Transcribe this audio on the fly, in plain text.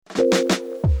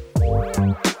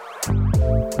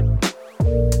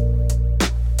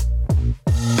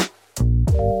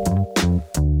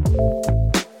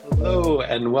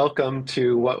welcome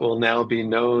to what will now be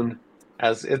known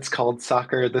as It's Called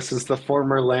Soccer. This is the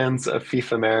former lands of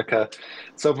FIFA America.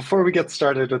 So before we get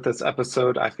started with this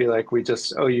episode, I feel like we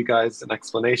just owe you guys an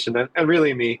explanation, and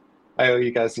really me, I owe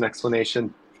you guys an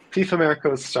explanation. FIFA America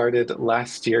was started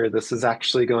last year. This is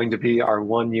actually going to be our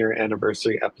 1 year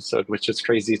anniversary episode, which is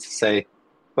crazy to say.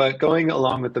 But going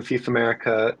along with the FIFA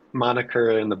America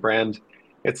moniker and the brand,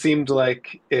 it seemed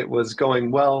like it was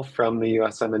going well from the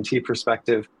USMNT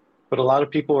perspective, but a lot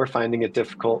of people were finding it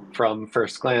difficult from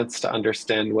first glance to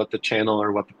understand what the channel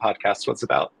or what the podcast was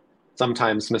about,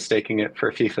 sometimes mistaking it for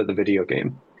FIFA the video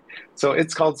game. So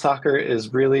It's Called Soccer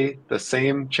is really the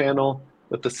same channel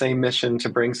with the same mission to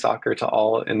bring soccer to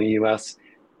all in the US.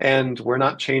 And we're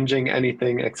not changing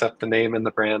anything except the name and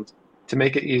the brand to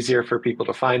make it easier for people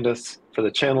to find us, for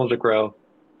the channel to grow,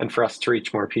 and for us to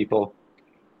reach more people.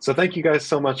 So thank you guys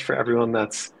so much for everyone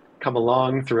that's come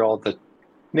along through all the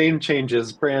name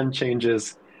changes, brand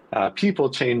changes, people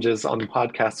changes on the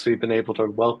podcast. We've been able to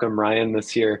welcome Ryan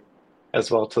this year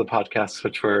as well to the podcast,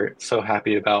 which we're so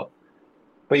happy about.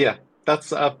 But yeah, that's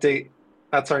the update.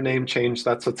 That's our name change.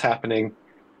 That's what's happening.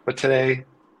 But today,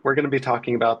 we're going to be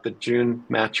talking about the June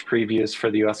match previews for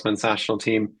the U.S. men's national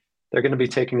team. They're going to be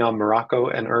taking on Morocco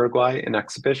and Uruguay in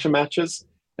exhibition matches,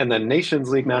 and then Nations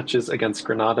League matches against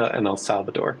Grenada and El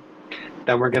Salvador.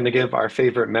 Then we're going to give our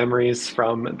favorite memories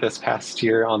from this past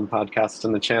year on the podcast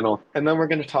and the channel. And then we're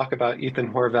going to talk about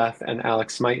Ethan Horvath and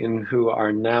Alex Mighten, who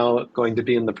are now going to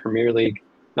be in the Premier League.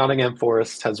 Nottingham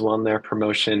Forest has won their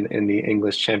promotion in the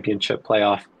English Championship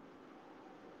playoff.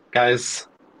 Guys,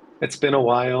 it's been a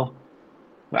while.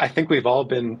 I think we've all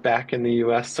been back in the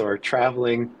US or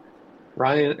traveling.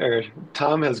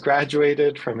 Tom has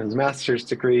graduated from his master's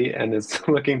degree and is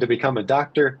looking to become a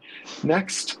doctor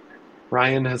next.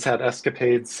 Ryan has had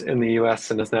escapades in the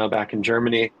US and is now back in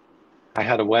Germany. I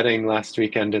had a wedding last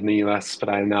weekend in the US, but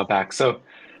I am now back. So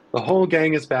the whole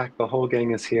gang is back. The whole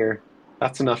gang is here.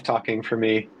 That's enough talking for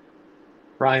me.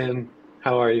 Ryan,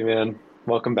 how are you, man?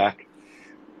 Welcome back.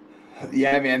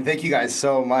 Yeah, man. Thank you guys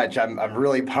so much. I'm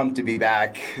really pumped to be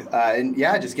back. And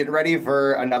yeah, just getting ready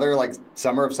for another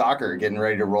summer of soccer, getting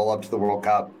ready to roll up to the World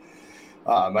Cup.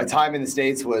 My time in the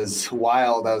States was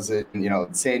wild. I was in,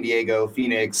 San Diego,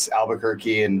 Phoenix,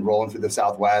 Albuquerque, and rolling through the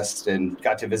Southwest, and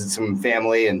got to visit some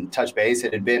family and touch base.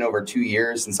 It had been over 2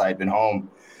 years since I had been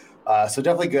home. So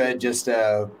definitely good just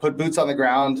to put boots on the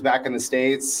ground back in the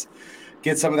States,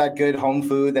 get some of that good home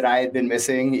food that I had been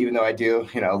missing, even though I do,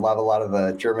 love a lot of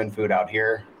the German food out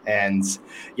here. And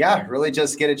yeah, really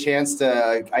just get a chance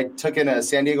I took in a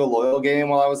San Diego Loyal game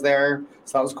while I was there.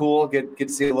 So that was cool. Get to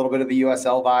see a little bit of the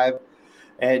USL vibe.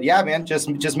 And yeah, man, just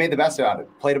made the best out of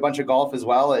it. Played a bunch of golf as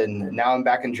well. And now I'm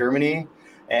back in Germany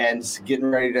and getting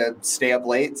ready to stay up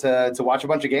late to watch a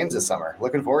bunch of games this summer.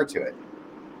 Looking forward to it.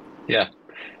 Yeah.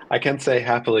 I can say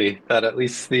happily that at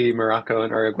least the Morocco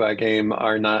and Uruguay game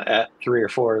are not at 3 or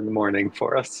 4 in the morning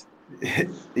for us.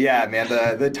 Yeah, man,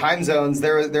 the time zones,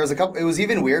 there was a couple. It was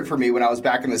even weird for me when I was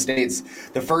back in the States.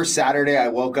 The first Saturday I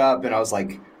woke up and I was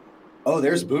like, oh,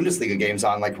 there's Bundesliga games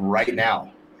on right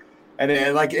now. And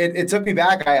it took me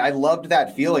back. I loved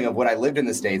that feeling of when I lived in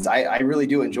the States. I really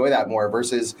do enjoy that more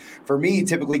versus for me,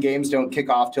 typically games don't kick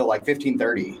off till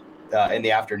 15:30. In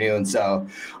the afternoon. So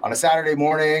on a Saturday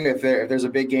morning, if there's a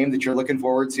big game that you're looking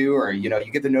forward to, or, you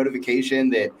get the notification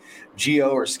that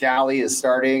Gio or Scally is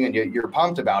starting and you're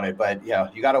pumped about it, but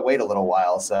you got to wait a little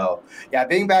while. So yeah,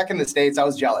 being back in the States, I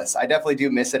was jealous. I definitely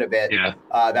do miss it a bit. Yeah.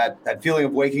 That feeling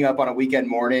of waking up on a weekend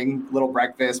morning, little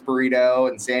breakfast, burrito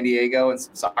in San Diego and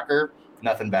some soccer,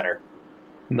 nothing better.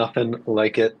 Nothing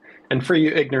like it. And for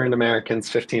you ignorant Americans,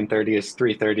 15:30 is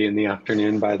 3:30 in the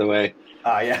afternoon, by the way.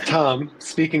 Yeah. Tom,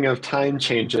 speaking of time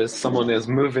changes, someone is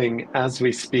moving as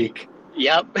we speak.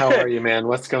 Yep. How are you, man?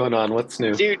 What's going on? What's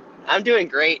new? Dude, I'm doing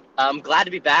great. I'm glad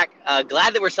to be back.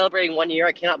 Glad that we're celebrating 1 year.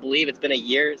 I cannot believe it's been a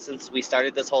year since we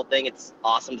started this whole thing. It's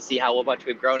awesome to see how much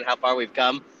we've grown and how far we've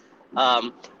come.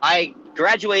 I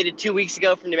graduated 2 weeks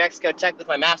ago from New Mexico Tech with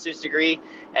my master's degree,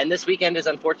 and this weekend is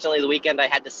unfortunately the weekend I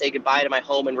had to say goodbye to my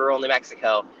home in rural New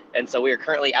Mexico. And so we are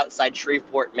currently outside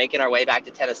Shreveport making our way back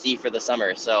to Tennessee for the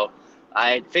summer. So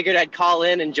I figured I'd call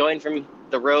in and join from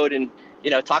the road and,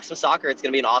 talk some soccer. It's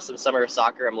going to be an awesome summer of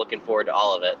soccer. I'm looking forward to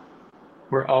all of it.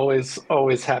 We're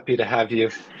always happy to have you.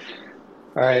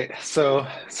 All right, so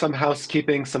some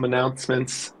housekeeping, some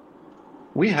announcements.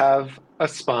 We have a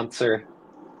sponsor.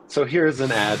 So here's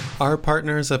an ad. Our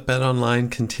partners at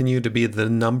BetOnline continue to be the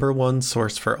 #1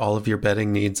 source for all of your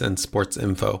betting needs and sports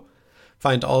info.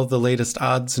 Find all of the latest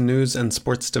odds, news, and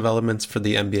sports developments for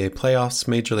the NBA playoffs,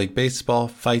 Major League Baseball,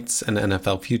 fights, and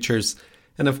NFL futures,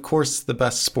 and of course, the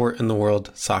best sport in the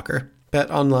world, soccer.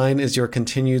 BetOnline is your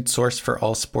continued source for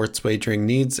all sports wagering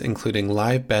needs, including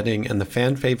live betting and the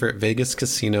fan favorite Vegas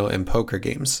casino and poker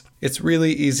games. It's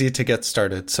really easy to get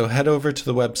started, so head over to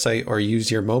the website or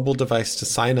use your mobile device to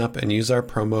sign up and use our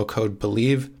promo code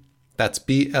BELIEVE, that's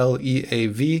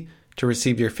BLEAV, to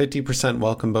receive your 50%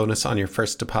 welcome bonus on your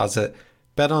first deposit.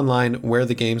 BetOnline, where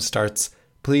the game starts.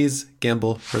 Please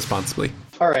gamble responsibly.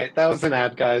 All right, that was an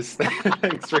ad, guys.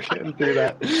 Thanks for getting through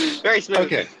that. Very smooth.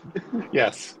 Okay.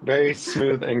 Yes, very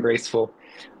smooth and graceful.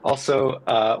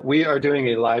 Also, we are doing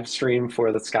a live stream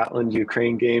for the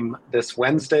Scotland-Ukraine game this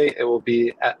Wednesday. It will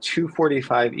be at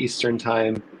 2:45 Eastern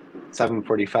Time,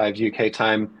 7:45 UK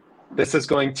time. This is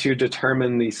going to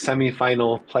determine the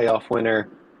semifinal playoff winner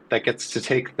that gets to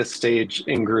take the stage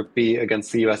in Group B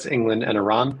against the US, England, and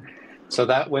Iran. So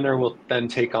that winner will then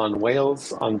take on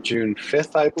Wales on June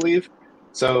 5th, I believe.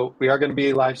 So we are going to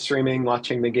be live streaming,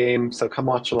 watching the game. So come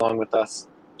watch along with us,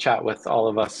 chat with all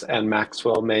of us, and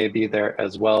Maxwell may be there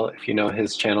as well. If you know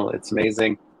his channel, it's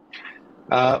amazing.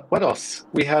 What else?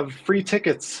 We have free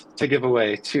tickets to give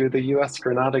away to the US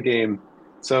Granada game.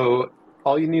 So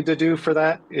all you need to do for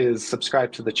that is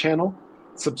subscribe to the channel,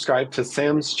 subscribe to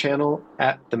Sam's channel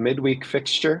at the Midweek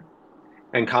Fixture,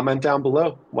 and comment down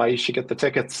below why you should get the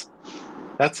tickets.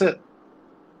 That's it.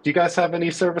 Do you guys have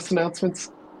any service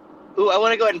announcements? Ooh, I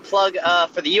want to go ahead and plug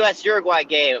for the U.S.-Uruguay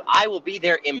game. I will be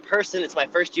there in person. It's my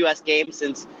first U.S. game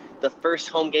since the first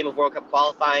home game of World Cup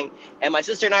qualifying. And my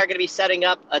sister and I are going to be setting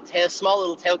up a small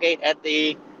little tailgate at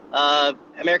the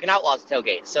American Outlaws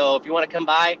tailgate. So if you want to come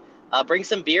by, bring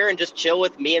some beer and just chill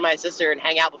with me and my sister and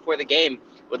hang out before the game.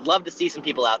 Would love to see some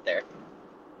people out there.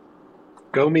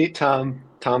 Go meet Tom.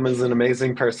 Tom is an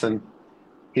amazing person.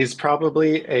 He's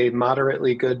probably a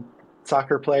moderately good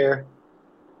soccer player,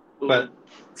 but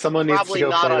someone needs to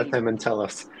go play with him and tell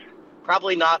us.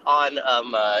 Probably not on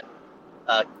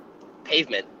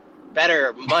pavement.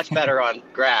 Better, much better on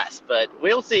grass, but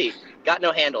we'll see. Got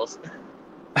no handles.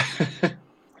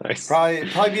 Nice.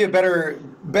 Probably be a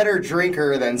better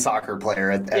drinker than soccer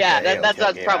player.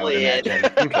 That's probably it.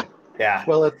 Okay. Yeah.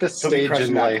 Well, at this stage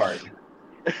in life,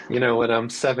 when I'm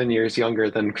 7 years younger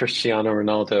than Cristiano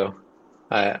Ronaldo,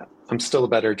 I'm still a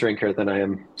better drinker than I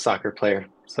am soccer player.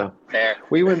 So fair.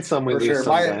 We win some, we lose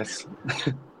some, guys.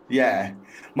 Yeah.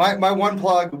 My one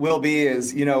plug will be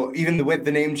is, even with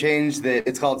the name change that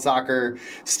it's called soccer,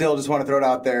 still just want to throw it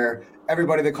out there.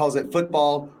 Everybody that calls it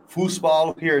football,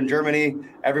 Fußball here in Germany,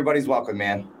 everybody's welcome,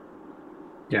 man.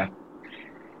 Yeah.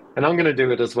 And I'm going to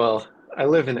do it as well. I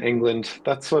live in England.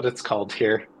 That's what it's called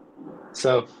here.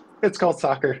 So it's called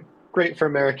soccer. Great for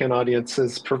American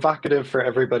audiences, provocative for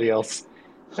everybody else.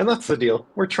 And that's the deal.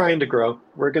 We're trying to grow.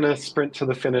 We're going to sprint to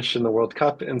the finish in the World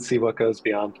Cup and see what goes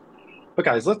beyond. But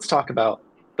guys, let's talk about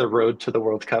the road to the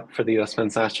World Cup for the U.S.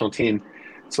 men's national team.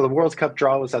 So the World Cup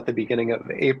draw was at the beginning of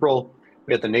April.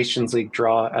 We had the Nations League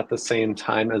draw at the same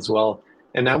time as well.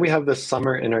 And now we have this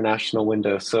summer international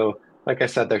window. So like I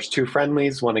said, there's 2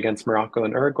 friendlies, one against Morocco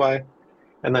and Uruguay,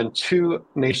 and then 2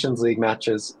 Nations League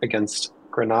matches against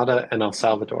Grenada and El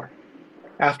Salvador.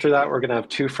 After that, we're going to have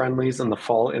 2 friendlies in the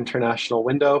fall international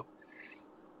window.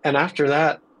 And after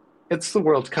that, it's the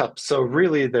World Cup. So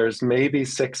really, there's maybe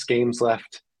 6 games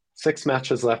left, 6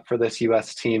 matches left for this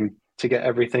U.S. team to get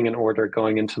everything in order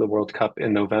going into the World Cup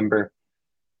in November.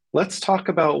 Let's talk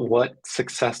about what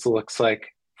success looks like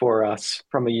for us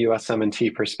from a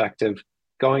USMNT perspective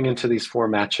going into these 4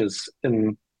 matches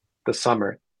in the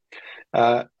summer.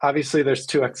 Obviously, there's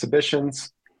 2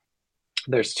 exhibitions.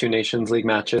 There's 2 Nations League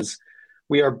matches.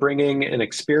 We are bringing an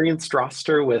experienced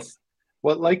roster with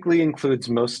what likely includes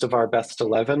most of our best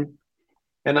 11.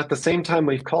 And at the same time,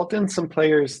 we've called in some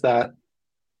players that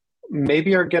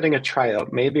maybe are getting a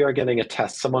tryout, maybe are getting a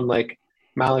test. Someone like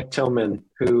Malik Tillman,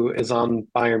 who is on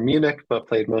Bayern Munich, but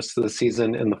played most of the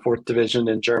season in the 4th division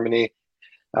in Germany.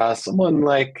 Someone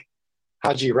like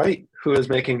Haji Wright, who is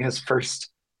making his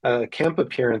first camp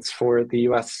appearance for the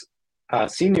U.S.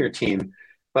 Senior team.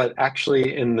 But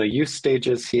actually in the youth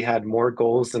stages, he had more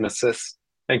goals and assists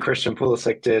than Christian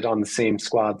Pulisic did on the same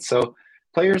squad. So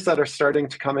players that are starting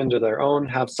to come into their own,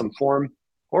 have some form,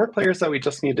 or players that we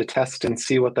just need to test and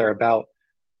see what they're about.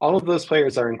 All of those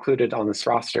players are included on this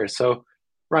roster. So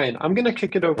Ryan, I'm going to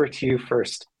kick it over to you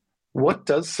first. What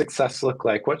does success look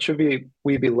like? What should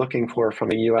we be looking for from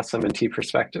a USMNT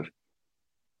perspective?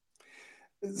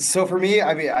 So for me,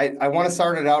 I want to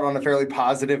start it out on a fairly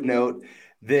positive note.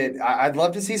 That I'd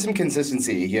love to see some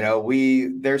consistency.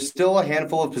 There's still a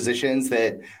handful of positions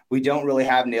that we don't really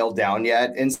have nailed down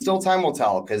yet, and still time will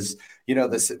tell because,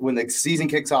 when the season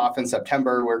kicks off in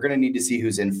September, we're going to need to see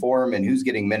who's in form and who's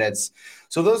getting minutes.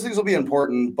 So those things will be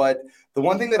important. But The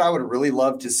one thing that I would really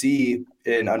love to see,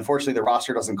 and unfortunately the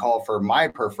roster doesn't call for my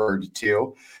preferred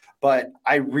two, but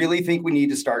I really think we need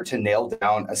to start to nail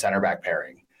down a center back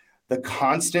pairing. The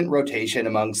constant rotation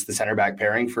amongst the center back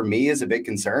pairing for me is a big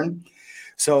concern.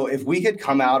 So if we could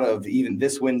come out of even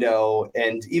this window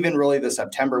and even really the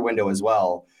September window as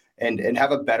well, and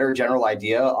have a better general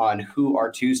idea on who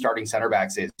our two starting center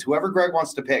backs is, whoever Greg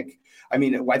wants to pick. I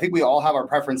mean, I think we all have our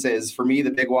preferences. For me,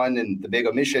 the big one and the big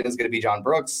omission is going to be John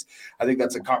Brooks. I think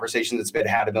that's a conversation that's been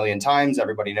had a million times.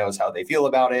 Everybody knows how they feel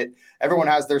about it. Everyone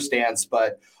has their stance,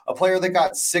 but a player that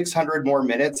got 600 more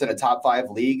minutes in a top 5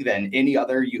 league than any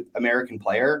other American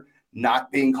player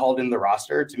not being called in the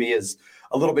roster to me is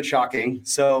a little bit shocking.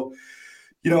 So,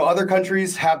 other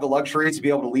countries have the luxury to be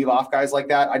able to leave off guys like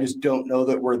that. I just don't know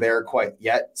that we're there quite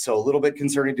yet. So a little bit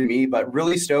concerning to me, but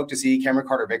really stoked to see Cameron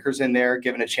Carter-Vickers in there,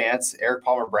 given a chance. Eric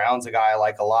Palmer-Brown's a guy I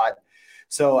like a lot.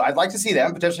 So I'd like to see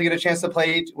them potentially get a chance to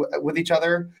play with each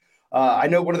other. I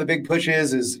know one of the big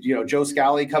pushes is, Joe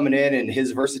Scally coming in and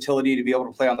his versatility to be able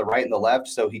to play on the right and the left.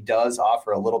 So he does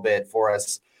offer a little bit for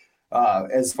us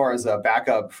as far as a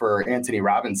backup for Anthony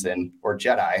Robinson or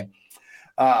Jedi.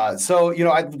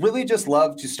 I'd really just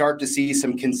love to start to see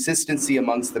some consistency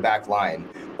amongst the back line,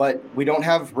 but we don't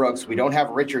have Brooks. We don't have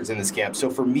Richards in this camp. So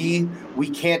for me, we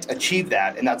can't achieve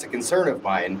that. And that's a concern of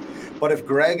mine. But if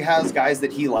Greg has guys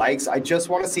that he likes, I just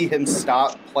want to see him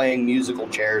stop playing musical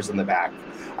chairs in the back.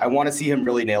 I want to see him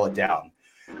really nail it down.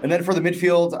 And then for the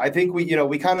midfield, I think we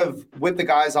kind of, with the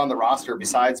guys on the roster,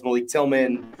 besides Malik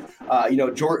Tillman,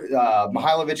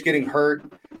 Mihailovic getting hurt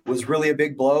was really a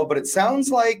big blow, but it sounds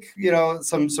like,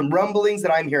 some rumblings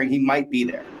that I'm hearing, he might be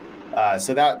there.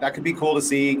 So that could be cool to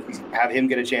see, have him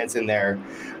get a chance in there.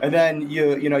 And then,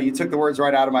 you took the words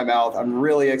right out of my mouth. I'm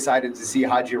really excited to see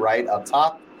Haji Wright up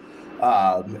top.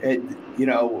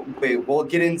 We'll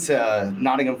get into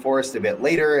Nottingham Forest a bit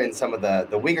later and some of the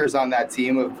wingers on that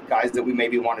team of guys that we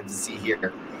maybe wanted to see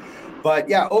here. But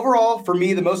yeah, overall, for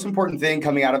me, the most important thing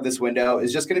coming out of this window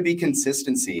is just going to be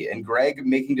consistency and Greg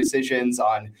making decisions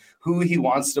on who he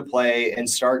wants to play and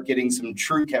start getting some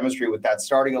true chemistry with that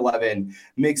starting 11,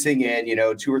 mixing in,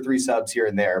 2 or 3 subs here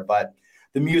and there. But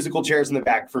the musical chairs in the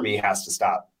back for me has to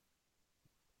stop.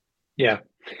 Yeah.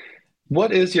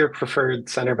 What is your preferred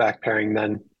center back pairing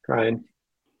then, Ryan?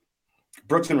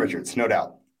 Brooks and Richards, no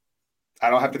doubt. I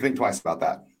don't have to think twice about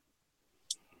that.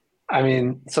 I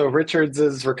mean, so Richards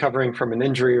is recovering from an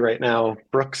injury right now.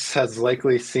 Brooks has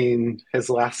likely seen his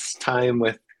last time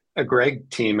with a Greg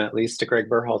team, at least a Greg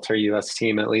Berhalter U.S.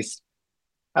 team, at least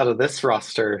out of this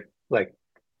roster. Like,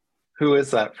 who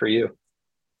is that for you?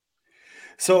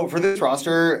 So for this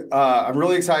roster, I'm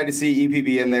really excited to see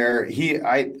EPB in there.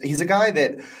 He's a guy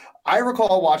that I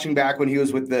recall watching back when he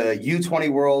was with the U20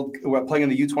 World, playing in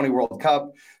the U20 World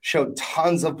Cup, showed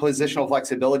tons of positional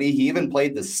flexibility. He even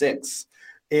played the 6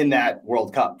 in that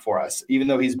World Cup for us, even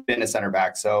though he's been a center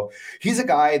back. So he's a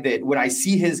guy that when I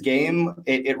see his game,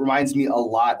 it reminds me a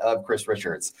lot of Chris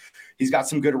Richards. He's got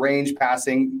some good range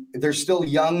passing. They're still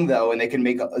young, though, and they can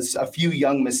make a few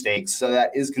young mistakes. So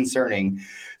that is concerning.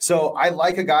 So I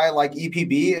like a guy like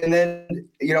EPB. And then,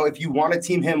 if you want to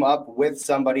team him up with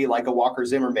somebody like a Walker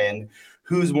Zimmerman,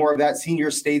 who's more of that senior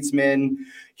statesman,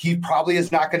 he probably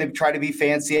is not going to try to be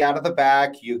fancy out of the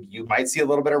back. You might see a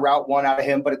little bit of route one out of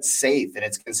him, but it's safe and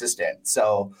it's consistent.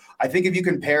 So I think if you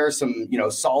can pair some,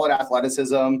 solid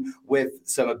athleticism with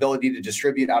some ability to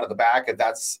distribute out of the back, if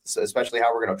that's especially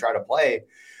how we're going to try to play,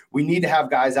 we need to have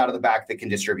guys out of the back that can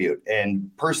distribute.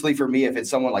 And personally, for me, if it's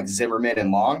someone like Zimmerman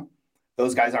and Long,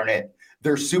 those guys aren't it.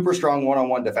 They're super strong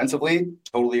one-on-one defensively.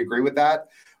 Totally agree with that.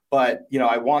 But,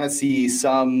 I want to see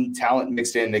some talent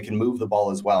mixed in that can move the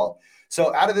ball as well.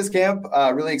 So out of this camp,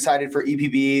 really excited for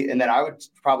EPB. And then I would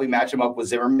probably match him up with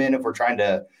Zimmerman if we're trying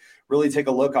to really take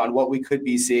a look on what we could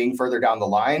be seeing further down the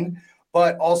line.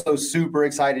 But also super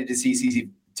excited to see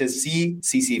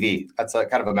CCV. That's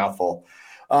kind of a mouthful.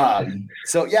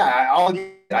 So yeah,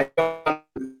 I go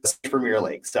Premier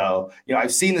League. So,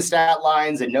 I've seen the stat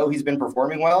lines and know he's been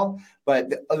performing well, but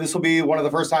this will be one of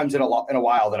the first times in a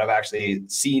while that I've actually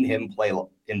seen him play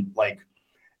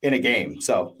in a game.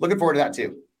 So looking forward to that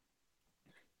too.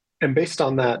 And based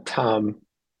on that, Tom,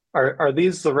 are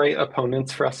these the right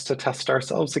opponents for us to test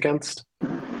ourselves against?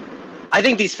 I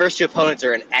think these first 2 opponents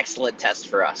are an excellent test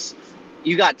for us.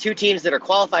 You got 2 teams that are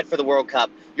qualified for the World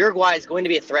Cup. Uruguay is going to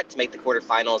be a threat to make the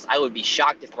quarterfinals. I would be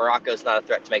shocked if Morocco's not a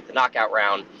threat to make the knockout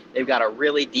round. They've got a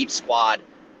really deep squad.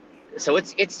 So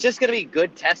it's just going to be a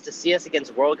good test to see us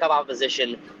against World Cup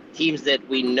opposition, teams that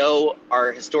we know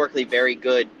are historically very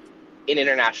good in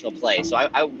international play. So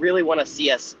I really want to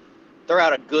see us throw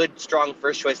out a good, strong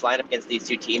first-choice lineup against these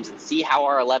 2 teams and see how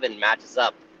our 11 matches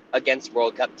up against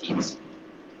World Cup teams.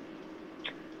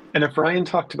 And if Ryan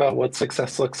talked about what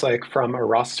success looks like from a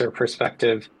roster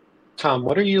perspective, Tom,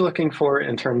 what are you looking for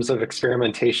in terms of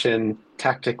experimentation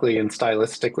tactically and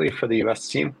stylistically for the U.S.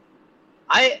 team?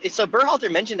 So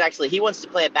Berhalter mentioned actually he wants to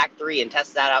play a back three and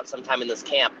test that out sometime in this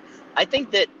camp. I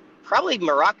think that probably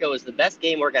Morocco is the best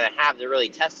game we're going to have to really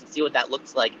test and see what that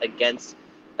looks like against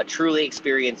a truly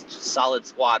experienced, solid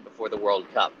squad before the World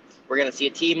Cup. We're going to see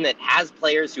a team that has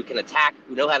players who can attack,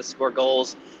 who know how to score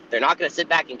goals. They're not going to sit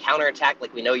back and counterattack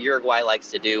like we know Uruguay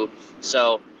likes to do.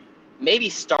 So maybe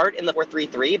start in the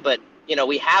 4-3-3, but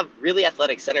we have really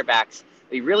athletic center backs.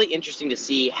 It'll be really interesting to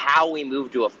see how we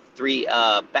move to a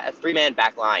three-man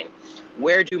back line.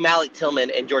 Where do Malik Tillman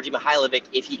and Georgi Mihailovic,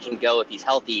 if he can go, if he's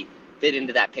healthy, fit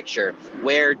into that picture?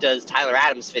 Where does Tyler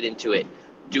Adams fit into it?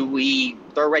 Do we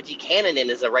throw Reggie Cannon in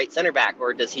as a right center back,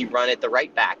 or does he run at the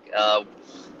right back?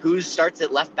 Who starts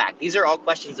at left back? These are all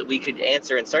questions that we could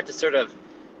answer and start to sort of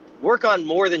work on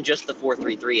more than just the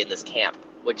 4-3-3 in this camp,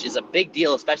 which is a big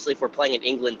deal, especially if we're playing an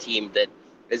England team that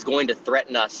is going to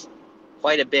threaten us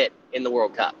quite a bit in the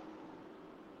World Cup.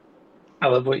 I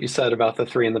love what you said about the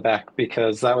three in the back,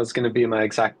 because that was going to be my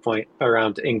exact point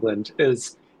around England.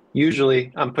 Is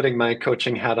usually, I'm putting my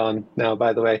coaching hat on now,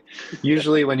 by the way,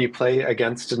 usually when you play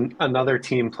against another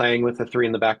team playing with a three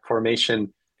in the back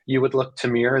formation, you would look to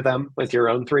mirror them with your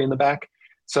own three in the back.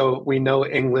 So we know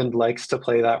England likes to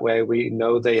play that way. We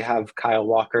know they have Kyle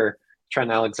Walker,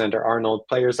 Trent Alexander-Arnold,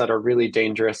 players that are really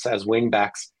dangerous as wing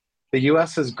backs. The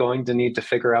U.S. is going to need to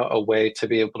figure out a way to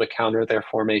be able to counter their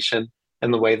formation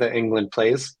and the way that England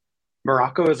plays.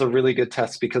 Morocco is a really good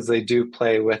test because they do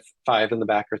play with five in the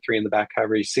back or three in the back,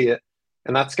 however you see it.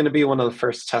 And that's going to be one of the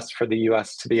first tests for the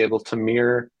U.S. to be able to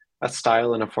mirror a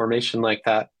style and a formation like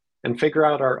that and figure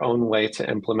out our own way to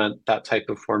implement that type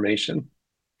of formation.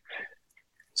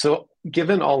 So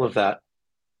given all of that,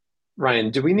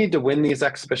 Ryan, do we need to win these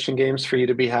exhibition games for you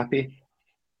to be happy?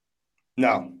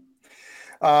 No.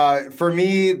 For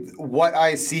me, what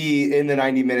I see in the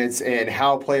 90 minutes and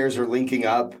how players are linking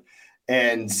up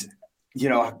and,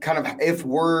 kind of if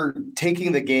we're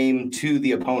taking the game to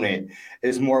the opponent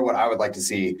is more what I would like to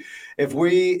see. If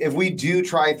we do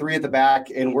try three at the back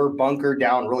and we're bunkered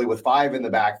down really with five in the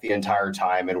back the entire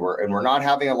time and we're not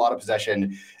having a lot of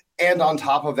possession, and on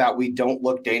top of that, we don't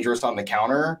look dangerous on the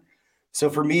counter. So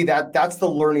for me, that's the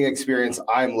learning experience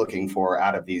I'm looking for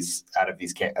out of these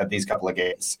couple of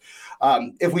games.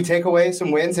 If we take away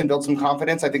some wins and build some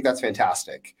confidence, I think that's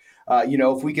fantastic.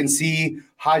 If we can see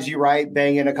Haji Wright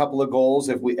bang in a couple of goals,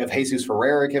 if Jesus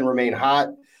Ferreira can remain hot,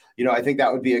 I think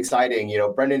that would be exciting.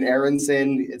 Brendan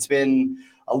Aronson, it's been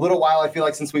a little while, I feel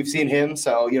like, since we've seen him.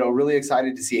 So, really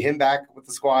excited to see him back with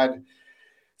the squad.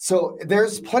 So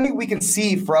there's plenty we can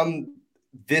see from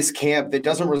this camp that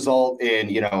doesn't result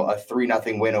in, a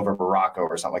 3-0 win over Morocco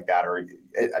or something like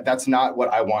that. That's not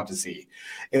what I want to see.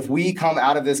 If we come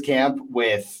out of this camp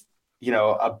with,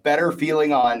 a better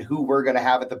feeling on who we're going to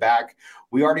have at the back,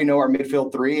 we already know our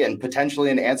midfield three and potentially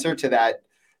an answer to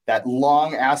that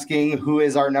long asking who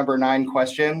is our number 9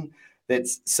 question that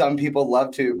some people love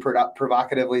to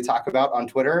provocatively talk about on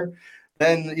Twitter.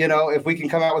 Then, if we can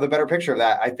come out with a better picture of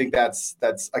that, I think that's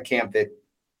a camp that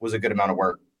was a good amount of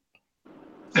work.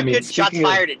 Good shots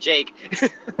fired at Jake.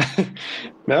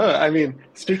 No,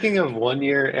 speaking of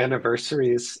 1-year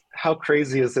anniversaries, how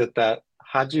crazy is it that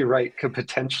Haji Wright could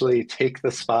potentially take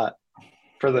the spot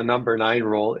for the number 9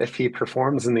 role if he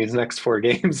performs in these next 4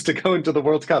 games to go into the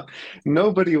World Cup?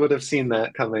 Nobody would have seen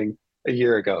that coming a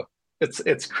year ago.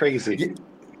 It's crazy.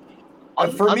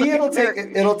 For me,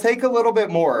 it'll take a little bit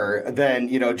more than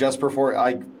just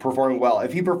performing well.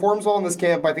 If he performs well in this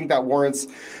camp, I think that warrants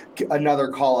another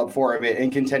call up for him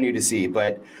and continue to see.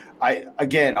 But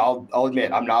I'll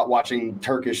admit I'm not watching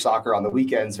Turkish soccer on the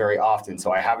weekends very often,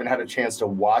 so I haven't had a chance to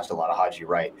watch a lot of Haji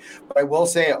Wright. But I will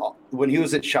say when he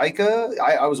was at Schalke,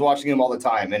 I was watching him all the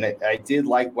time, and I did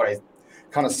like what I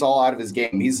kind of saw out of his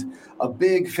game. He's a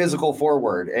big physical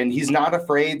forward, and he's not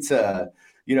afraid to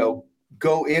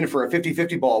go in for a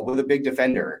 50-50 ball with a big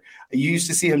defender. You used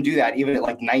to see him do that even at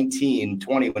like 19,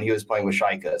 20 when he was playing with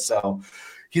Schalke. So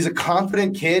he's a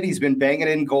confident kid. He's been banging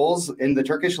in goals in the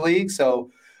Turkish league.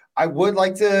 So I would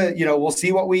like to, we'll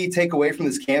see what we take away from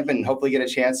this camp and hopefully get a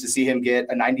chance to see him get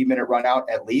a 90-minute run out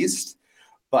at least.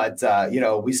 But, I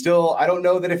don't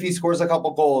know that if he scores a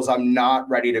couple goals, I'm not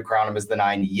ready to crown him as the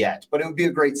 9 yet. But it would be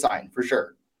a great sign for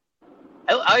sure.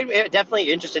 I'm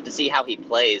definitely interested to see how he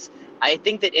plays. I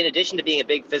think that in addition to being a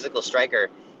big physical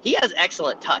striker, he has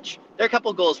excellent touch. There are a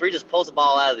couple of goals where he just pulls the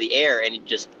ball out of the air and he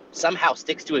just somehow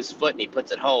sticks to his foot and he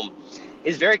puts it home.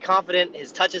 He's very confident.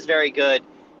 His touch is very good.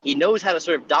 He knows how to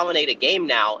sort of dominate a game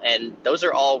now, and those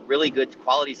are all really good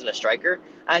qualities in a striker. And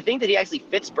I think that he actually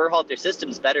fits Berhalter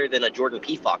systems better than a Jordan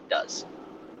Pefok does.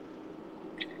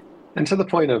 And to the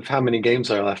point of how many games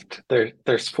are left,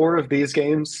 there's 4 of these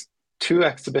games, 2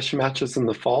 exhibition matches in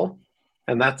the fall,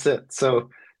 and that's it. So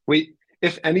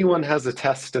if anyone has a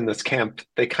test in this camp,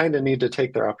 they kind of need to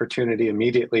take their opportunity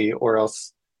immediately, or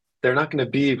else they're not going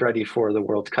to be ready for the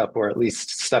World Cup, or at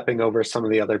least stepping over some of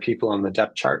the other people on the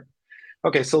depth chart.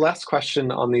 Okay, so last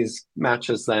question on these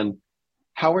matches then.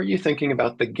 How are you thinking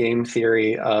about the game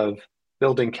theory of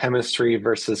building chemistry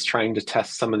versus trying to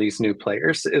test some of these new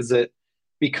players? Is it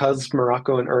because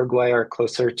Morocco and Uruguay are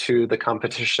closer to the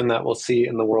competition that we'll see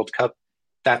in the World Cup,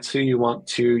 that's who you want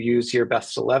to use your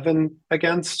best 11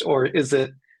 against? Or is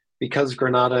it because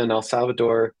Grenada and El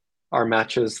Salvador are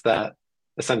matches that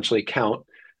essentially count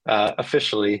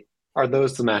officially, are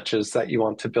those the matches that you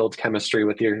want to build chemistry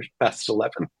with your best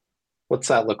 11? What's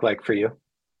that look like for you?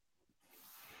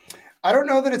 I don't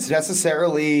know that it's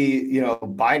necessarily,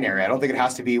 binary. I don't think it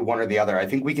has to be one or the other. I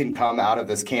think we can come out of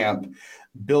this camp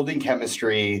building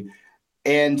chemistry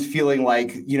and feeling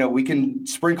like, we can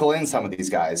sprinkle in some of these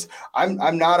guys.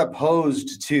 I'm not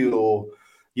opposed to,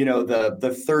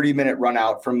 the 30-minute run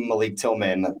out from Malik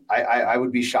Tillman. I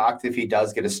would be shocked if he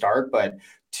does get a start, but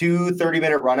 2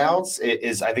 30-minute runouts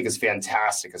I think is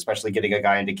fantastic, especially getting a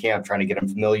guy into camp, trying to get him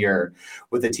familiar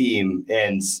with the team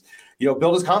and,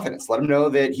 build his confidence, let him know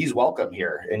that he's welcome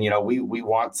here. And, we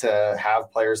want to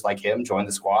have players like him join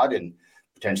the squad and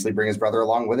potentially bring his brother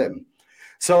along with him.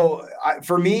 So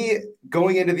for me,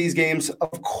 going into these games,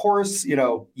 of course,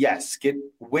 yes, get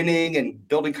winning and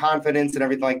building confidence and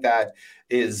everything like that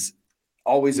is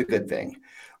always a good thing.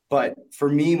 But for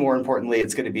me, more importantly,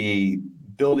 it's going to be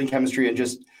building chemistry and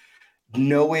just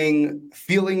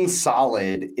feeling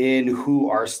solid in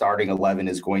who our starting 11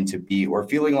 is going to be, or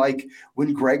feeling like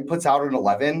when Greg puts out an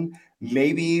 11,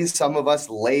 maybe some of us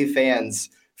lay fans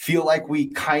feel like we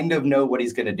kind of know what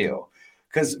he's going to do.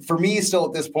 Because for me, still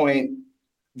at this point,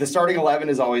 the starting 11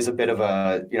 is always a bit of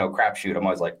a, crapshoot. I'm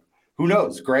always like, who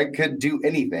knows? Greg could do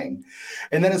anything.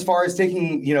 And then as far as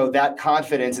taking, that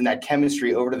confidence and that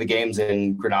chemistry over to the games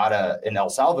in Grenada and El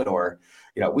Salvador,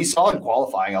 we saw in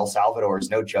qualifying El Salvador is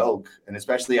no joke. And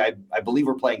especially, I believe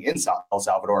we're playing in El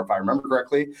Salvador, if I remember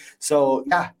correctly. So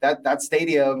yeah, that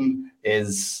stadium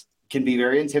can be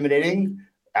very intimidating.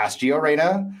 Ask Gio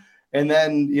Reyna. And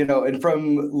then, and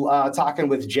from talking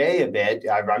with Jay a bit,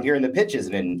 I'm hearing the pitch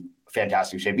isn't in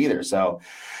fantastic shape either. So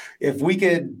if we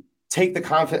could take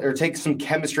take some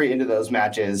chemistry into those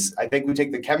matches, I think we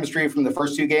take the chemistry from the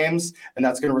first 2 games, and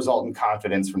that's going to result in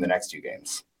confidence from the next 2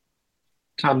 games.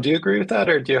 Tom, do you agree with that,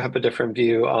 or do you have a different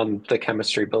view on the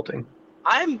chemistry building?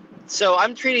 I'm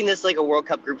treating this like a World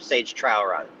Cup group stage trial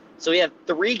run. So we have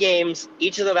 3 games,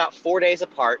 each of them about 4 days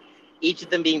apart, each of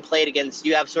them being played against,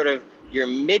 you have sort of your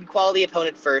mid-quality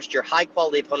opponent first, your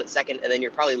high-quality opponent second, and then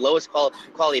your probably lowest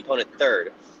quality opponent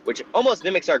third, which almost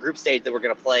mimics our group stage that we're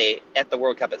going to play at the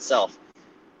World Cup itself.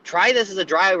 Try this as a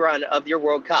dry run of your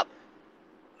World Cup.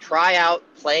 Try out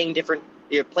playing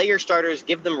play your starters,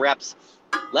 give them reps,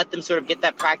 let them sort of get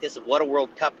that practice of what a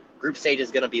World Cup group stage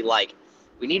is going to be like.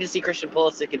 We need to see Christian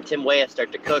Pulisic and Tim Weah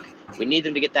start to cook. We need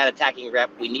them to get that attacking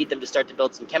rep. We need them to start to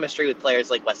build some chemistry with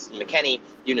players like Weston McKennie,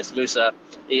 Yunus Musa,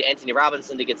 Anthony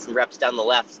Robinson to get some reps down the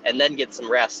left and then get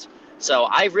some rest. So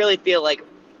I really feel like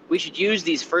we should use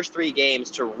these first 3 games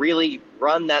to really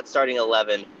run that starting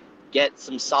 11, get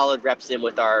some solid reps in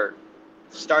with our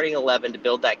starting 11 to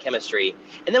build that chemistry.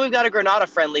 And then we've got a Grenada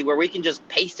friendly where we can just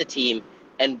pace the team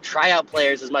and try out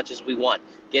players as much as we want.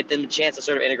 Get them a chance to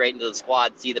sort of integrate into the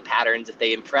squad, see the patterns. If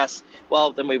they impress,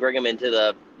 well, then we bring them into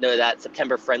that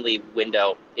September friendly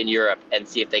window in Europe and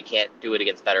see if they can't do it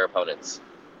against better opponents.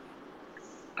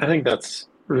 I think that's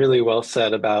really well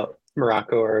said about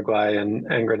Morocco, Uruguay, and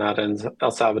Grenada and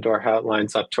El Salvador, how it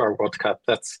lines up to our World Cup.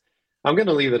 I'm going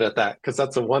to leave it at that because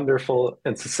that's a wonderful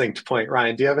and succinct point.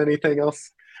 Ryan, do you have anything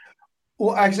else?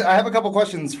 Well, actually, I have a couple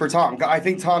questions for Tom. I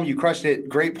think, Tom, you crushed it.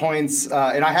 Great points.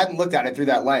 And I hadn't looked at it through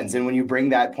that lens. And when you bring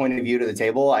that point of view to the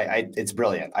table, it's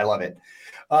brilliant. I love it.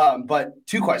 But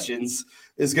 2 questions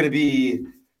is going to be,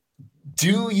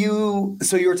 so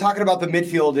you were talking about the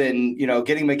midfield and,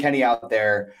 getting McKennie out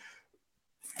there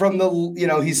from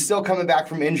he's still coming back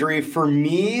from injury. For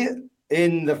me,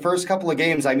 in the first couple of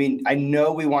games, I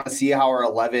know we want to see how our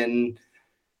 11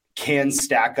 can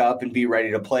stack up and be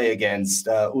ready to play against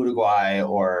Uruguay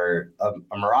or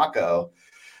Morocco.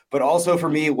 But also for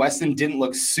me, Weston didn't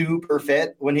look super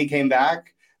fit when he came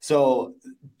back. So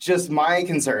just my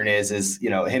concern is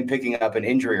him picking up an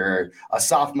injury or a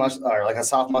soft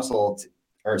muscle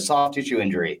or soft tissue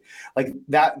injury. Like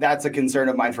that's a concern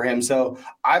of mine for him. So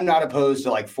I'm not opposed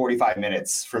to like 45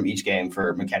 minutes from each game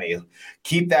for McKennie.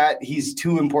 Keep that. He's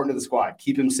too important to the squad.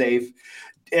 Keep him safe.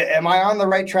 Am I on the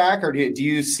right track, or do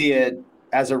you see it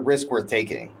as a risk worth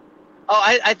taking? Oh,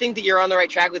 I think that you're on the right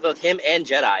track with both him and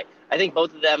Jedi. I think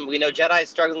both of them, we know Jedi is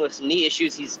struggling with some knee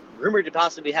issues. He's rumored to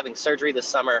possibly be having surgery this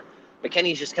summer.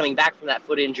 McKennie's just coming back from that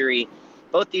foot injury.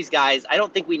 Both these guys, I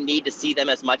don't think we need to see them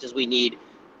as much as we need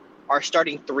our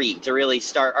starting three to really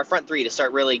start, our front three to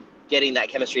start really getting that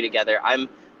chemistry together. I'm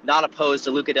not opposed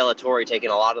to Luca de la Torre taking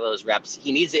a lot of those reps.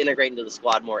 He needs to integrate into the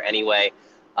squad more anyway.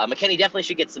 McKennie definitely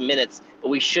should get some minutes, but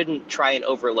we shouldn't try and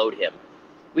overload him.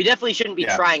 We definitely shouldn't be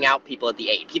trying out people at the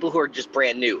 8, people who are just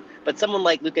brand new. But someone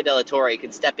like Luca de la Torre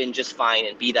can step in just fine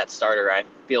and be that starter. I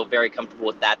feel very comfortable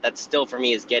with that. That still, for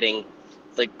me, is getting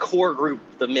the core group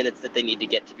the minutes that they need to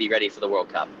get to be ready for the World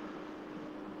Cup.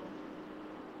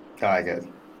 I like it.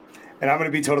 And I'm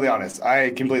going to be totally honest. I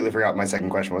completely forgot what my second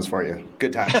question was for you.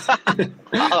 Good times.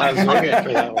 I was looking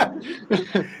for that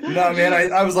one. No,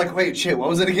 man, I was like, wait, shit, what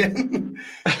was it again?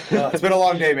 It's been a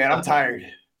long day, man. I'm tired.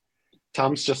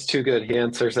 Tom's just too good. He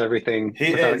answers everything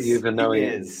without you even knowing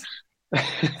it.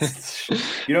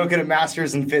 You don't get a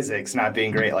master's in physics not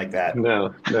being great like that.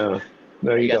 No,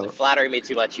 you guys don't. are flattering me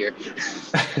too much here.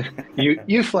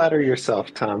 You flatter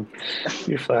yourself, Tom.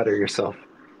 You flatter yourself.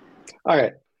 All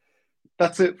right.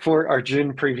 That's it for our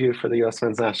June preview for the U.S.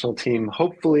 men's national team.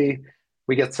 Hopefully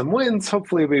we get some wins.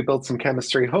 Hopefully we build some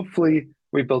chemistry. Hopefully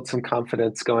we build some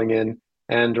confidence going in.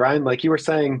 And Ryan, like you were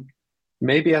saying,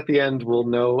 maybe at the end we'll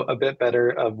know a bit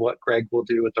better of what Greg will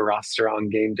do with the roster on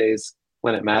game days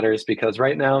when it matters, because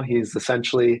right now he's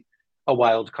essentially a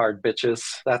wild card, bitches.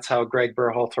 That's how Greg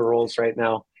Berhalter rolls right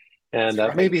now. And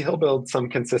maybe he'll build some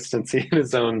consistency in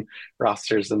his own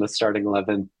rosters in the starting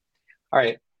 11. All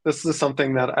right. This is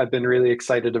something that I've been really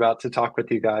excited about to talk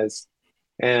with you guys.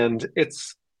 And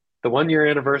it's the 1-year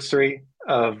anniversary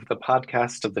of the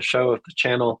podcast, of the show, of the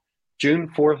channel. June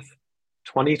 4th,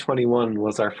 2021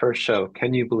 was our first show.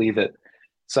 Can you believe it?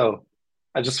 So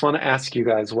I just want to ask you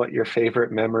guys what your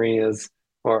favorite memory is,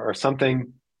 or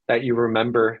something that you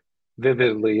remember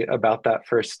vividly about that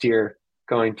first year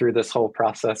going through this whole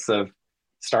process of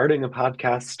starting a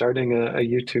podcast, starting a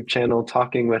YouTube channel,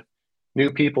 talking with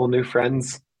new people, new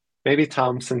friends. Maybe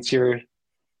Tom, since you're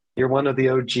one of the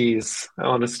OGs, I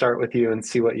want to start with you and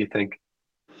see what you think.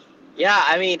 Yeah,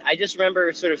 I mean, I just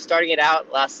remember sort of starting it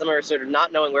out last summer, sort of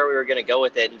not knowing where we were going to go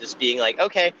with it and just being like,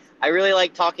 okay, I really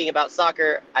like talking about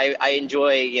soccer. I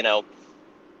enjoy,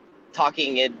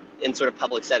 talking in sort of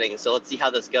public settings. So let's see how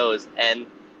this goes. And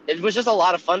it was just a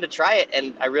lot of fun to try it.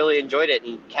 And I really enjoyed it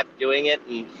and kept doing it.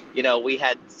 And, we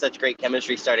had such great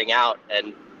chemistry starting out.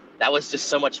 And that was just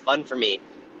so much fun for me.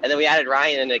 And then we added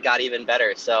Ryan and it got even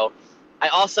better. So I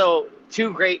also,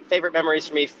 2 great favorite memories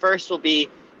for me. First will be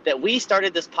that we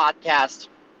started this podcast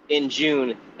in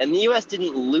June and the U.S.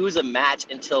 didn't lose a match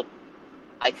until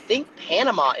I think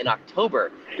Panama in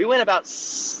October. We went about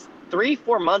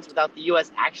 3-4 months without the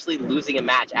U.S. actually losing a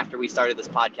match after we started this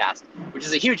podcast, which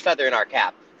is a huge feather in our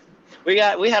cap. We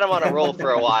had them on a roll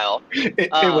for a while. It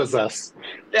was us.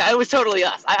 Yeah, it was totally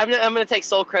us. I'm going to take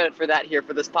sole credit for that here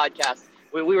for this podcast.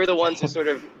 We were the ones who sort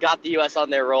of got the U.S. on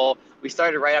their roll. We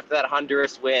started right after that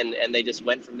Honduras win, and they just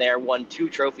went from there, won 2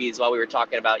 trophies while we were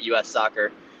talking about U.S. soccer.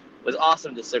 It was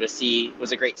awesome to sort of see. It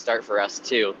was a great start for us,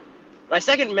 too. My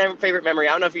second favorite memory,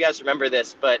 I don't know if you guys remember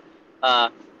this, but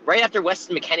right after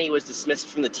Weston McKennie was dismissed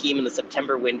from the team in the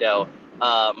September window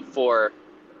for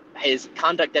his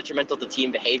conduct detrimental to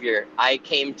team behavior, I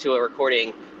came to a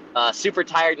recording super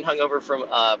tired and hungover from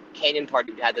a canyon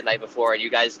party we had the night before, and you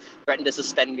guys threatened to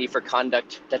suspend me for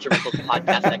conduct detrimental to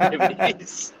podcast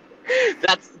activities.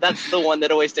 That's the one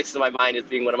that always sticks in my mind as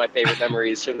being one of my favorite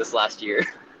memories from this last year.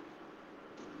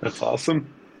 That's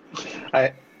awesome.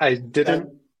 I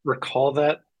didn't recall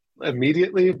that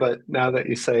immediately, but now that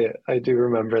you say it, I do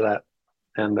remember that.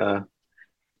 And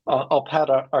I'll pat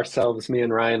ourselves, me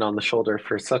and Ryan, on the shoulder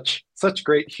for such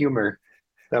great humor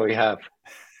that we have.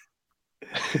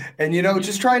 And,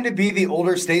 just trying to be the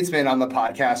older statesman on the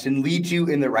podcast and lead you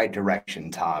in the right direction,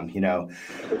 Tom.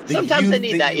 Sometimes they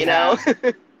need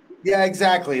that, Yeah,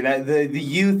 exactly. That the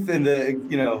youth and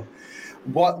the,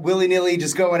 what willy-nilly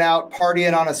just going out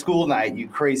partying on a school night, you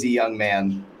crazy young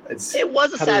man. It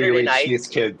was a Saturday night. These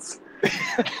kids.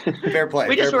 Fair play.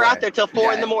 We just were out there till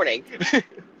 4 in the morning.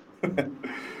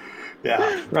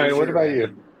 Yeah. Ryan, what about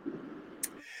you?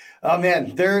 Oh,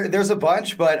 man, there's a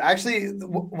bunch, but actually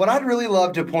what I'd really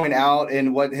love to point out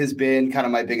and what has been kind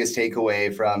of my biggest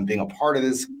takeaway from being a part of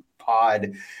this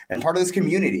pod and part of this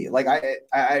community, like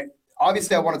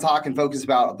obviously I want to talk and focus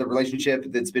about the relationship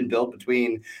that's been built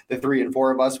between the 3 and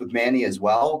 4 of us with Manny as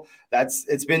well.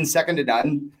 It's been second to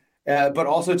none. But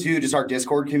also to just our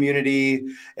Discord community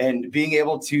and being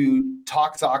able to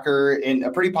talk soccer in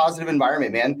a pretty positive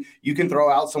environment, man. You can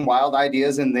throw out some wild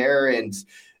ideas in there, and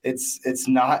it's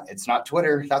not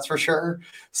Twitter, that's for sure.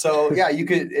 So yeah, you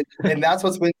could, and that's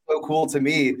what's been so cool to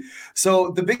me.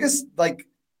 So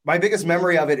my biggest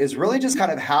memory of it is really just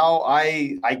kind of how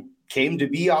I came to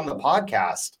be on the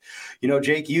podcast.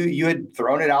 Jake, you had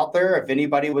thrown it out there if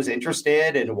anybody was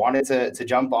interested and wanted to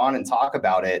jump on and talk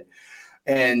about it.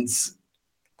 And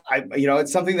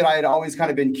it's something that I had always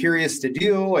kind of been curious to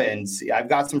do. And I've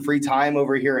got some free time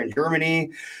over here in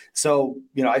Germany. So,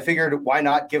 I figured why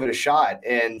not give it a shot?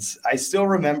 And I still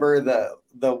remember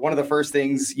the one of the first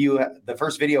things the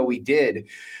first video we did,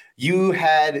 you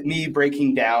had me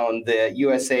breaking down the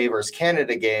USA versus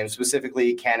Canada game,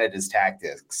 specifically Canada's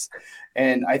tactics.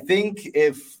 And I think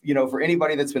if, for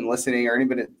anybody that's been listening or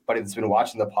anybody that's been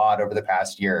watching the pod over the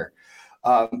past year,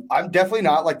 I'm definitely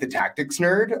not like the tactics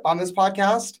nerd on this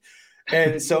podcast.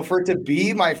 And so for it to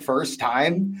be my first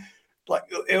time, like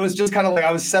it was just kind of like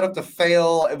I was set up to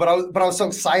fail, but I was so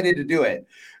excited to do it.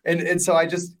 And so I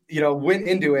just, went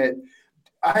into it.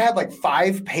 I had like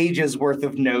 5 pages worth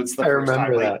of notes the first time. I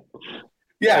remember that.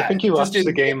 Yeah. I think you watched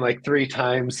the game like 3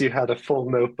 times. You had a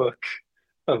full notebook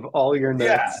of all your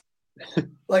notes. Yeah.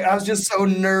 Like I was just so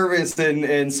nervous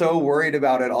and so worried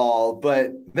about it all.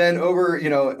 But then over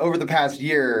the past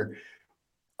year,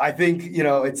 I think,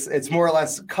 it's more or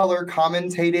less color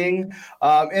commentating.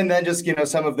 And then just,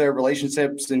 some of the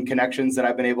relationships and connections that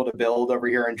I've been able to build over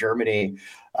here in Germany,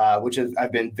 which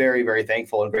I've been very, very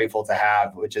thankful and grateful to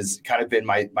have, which has kind of been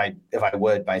my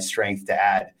my strength to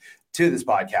add to this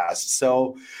podcast.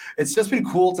 So it's just been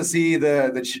cool to see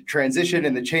the transition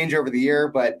and the change over the year.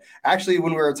 But actually,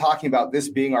 when we were talking about this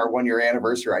being our 1-year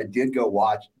anniversary, I did go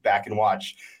back and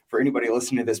watch. For anybody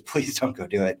listening to this, please don't go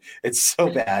do it. It's so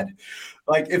bad.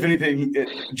 Like, if anything,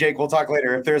 Jake, we'll talk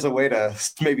later. If there's a way to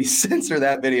maybe censor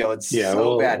that video, it's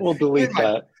so bad. We'll delete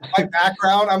that. My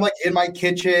background, I'm like in my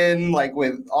kitchen, like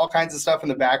with all kinds of stuff in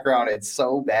the background. It's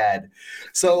so bad.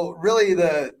 So really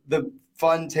the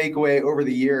fun takeaway over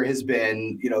the year has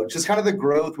been, just kind of the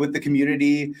growth with the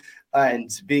community and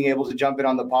being able to jump in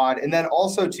on the pod. And then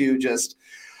also to just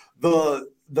the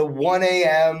 1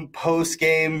 a.m. post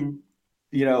game,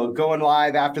 going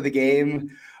live after the game.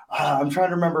 I'm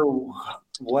trying to remember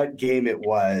what game it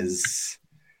was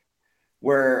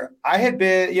where I had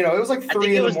been, it was like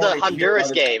 3 in the morning. I think it was the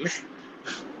Honduras game.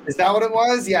 Is that what it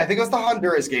was? Yeah, I think it was the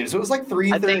Honduras game. So it was like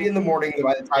 3:30 in the morning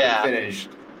by the time it finished.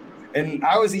 And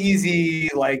I was easy,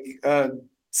 like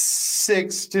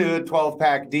 6 to 12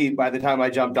 pack deep by the time I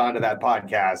jumped onto that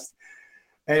podcast,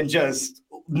 and just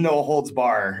no holds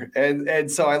bar. And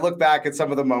so I look back at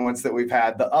some of the moments that we've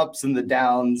had, the ups and the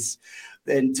downs,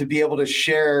 and to be able to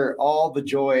share all the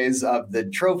joys of the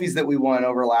trophies that we won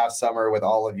over last summer with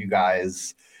all of you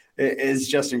guys is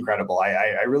just incredible.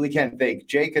 I really can't thank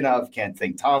Jake enough, can't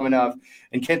thank Tom enough,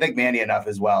 and can't thank Manny enough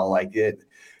as well. Like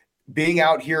being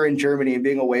out here in Germany and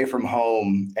being away from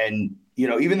home, and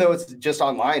even though it's just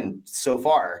online so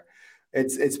far,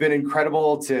 it's been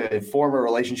incredible to form a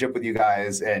relationship with you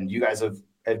guys, and you guys have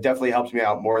definitely helped me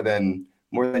out more than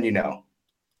you know.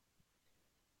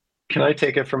 Can I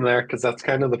take it from there? Because that's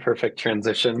kind of the perfect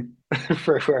transition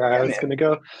for where I was going to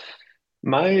go.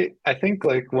 I think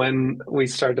like when we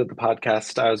started the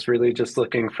podcast, I was really just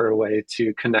looking for a way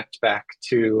to connect back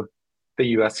to the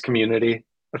US community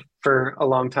for a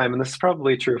long time. And this is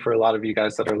probably true for a lot of you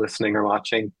guys that are listening or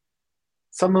watching.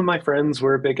 Some of my friends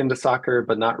were big into soccer,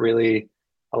 but not really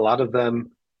a lot of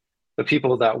them. The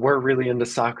people that were really into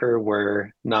soccer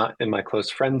were not in my close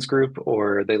friends group,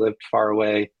 or they lived far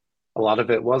away. A lot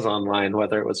of it was online,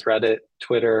 whether it was Reddit,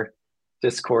 Twitter,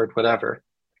 Discord, whatever.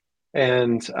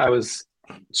 And I was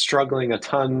struggling a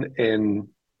ton in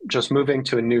just moving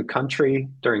to a new country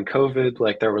during COVID.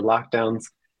 Like, there were lockdowns.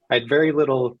 I had very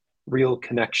little real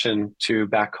connection to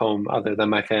back home other than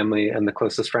my family and the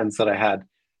closest friends that I had.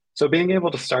 So being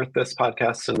able to start this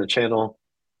podcast and the channel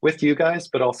with you guys,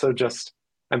 but also just,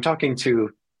 I'm talking to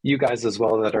you guys as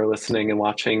well that are listening and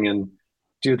watching and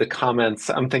do the comments.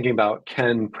 I'm thinking about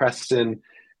Ken, Preston,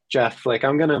 Jeff. Like,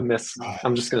 I'm just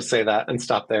going to say that and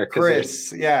stop there.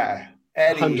 Chris, yeah.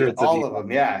 Eddie, hundreds all of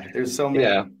them. Yeah. There's so many.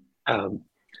 Yeah.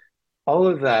 All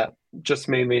of that just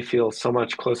made me feel so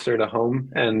much closer to home.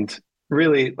 And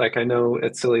really, like, I know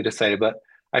it's silly to say, but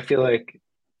I feel like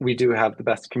we do have the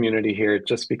best community here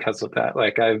just because of that.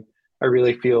 Like, I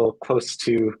really feel close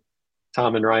to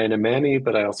Tom and Ryan and Manny,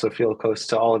 but I also feel close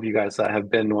to all of you guys that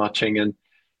have been watching. And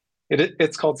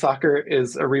It's Called Soccer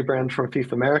is a rebrand from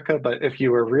FIFA America, but if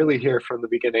you were really here from the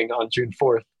beginning on June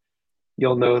 4th,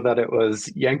 you'll know that it was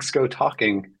Yanks Go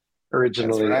Talking That's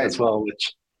originally right. as well,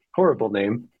 which horrible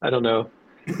name. I don't know.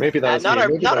 Maybe that was Not me. our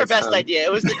Maybe not that our was best Tom. idea.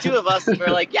 It was the two of us, and we're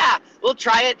like, yeah, we'll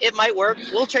try it. It might work.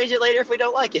 We'll change it later if we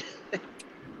don't like it.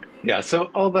 Yeah, so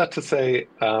all that to say,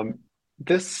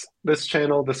 this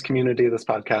channel, this community, this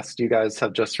podcast, you guys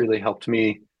have just really helped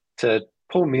me to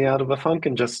pull me out of a funk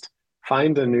and just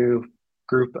find a new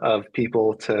group of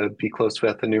people to be close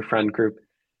with, a new friend group.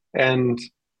 And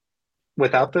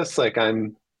without this, like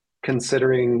I'm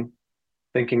considering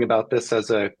thinking about this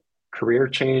as a career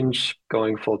change,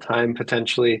 going full time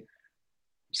potentially.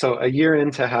 So a year in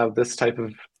to have this type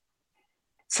of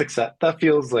success, that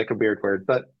feels like a weird word,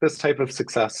 but this type of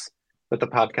success with the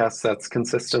podcast that's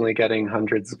consistently getting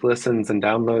hundreds of listens and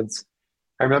downloads.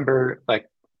 I remember like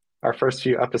our first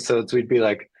few episodes, we'd be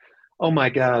like, oh my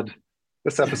God,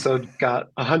 this episode got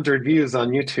 100 views on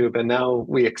YouTube, and now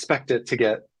we expect it to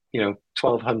get,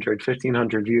 1,200,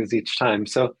 1,500 views each time.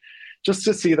 So just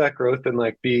to see that growth and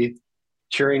like be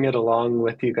cheering it along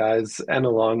with you guys and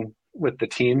along with the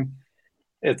team,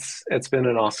 it's been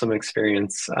an awesome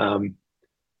experience.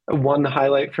 One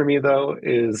highlight for me though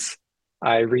is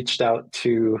I reached out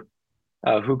to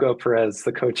Hugo Perez,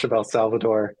 the coach of El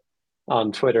Salvador,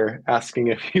 on Twitter, asking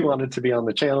if he wanted to be on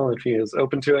the channel, if he is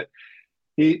open to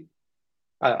it.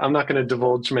 I'm not going to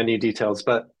divulge many details,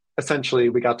 but essentially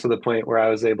we got to the point where I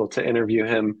was able to interview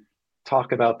him,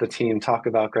 talk about the team, talk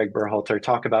about Greg Berhalter,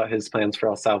 talk about his plans for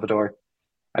El Salvador.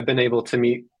 I've been able to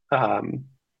meet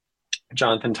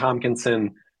Jonathan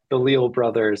Tompkinson, the Leal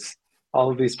brothers,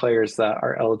 all of these players that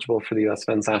are eligible for the U.S.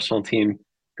 men's national team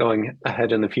going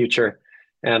ahead in the future.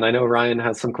 And I know Ryan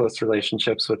has some close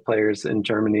relationships with players in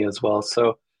Germany as well.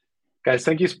 So guys,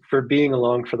 thank you for being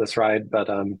along for this ride. But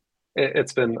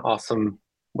it's been awesome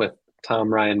with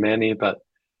Tom, Ryan, Manny, but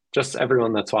just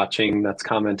everyone that's watching, that's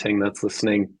commenting, that's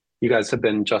listening. You guys have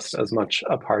been just as much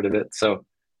a part of it. So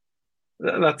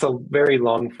that's a very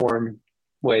long form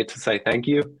way to say thank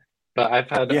you. But I've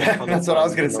had that's what I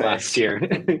was going to say last year.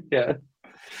 Yeah.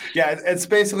 Yeah, it's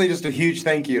basically just a huge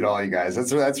thank you to all you guys.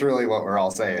 That's really what we're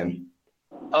all saying.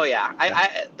 Oh yeah,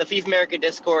 the FIFA America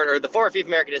Discord, or the former FIFA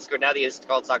America Discord, now the It's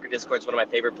Called Soccer Discord, is one of my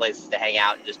favorite places to hang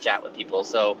out and just chat with people.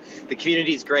 So the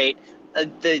community is great.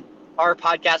 Our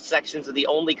podcast sections are the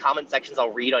only comment sections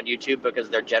I'll read on YouTube because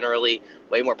they're generally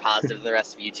way more positive than the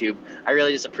rest of YouTube. I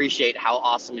really just appreciate how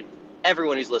awesome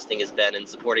everyone who's listening has been and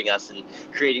supporting us and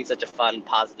creating such a fun,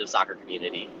 positive soccer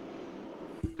community.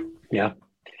 Yeah.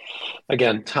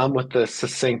 Again, Tom with the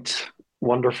succinct,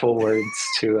 wonderful words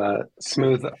to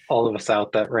smooth all of us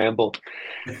out that ramble.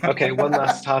 Okay, one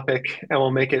last topic, and we'll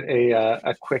make it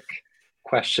a quick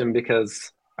question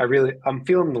because I'm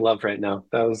feeling the love right now.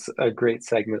 That was a great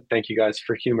segment. Thank you guys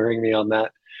for humoring me on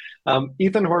that.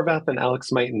 Ethan Horvath and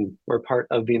Alex Mighten were part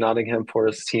of the Nottingham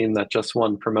Forest team that just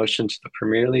won promotion to the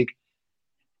Premier League.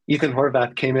 Ethan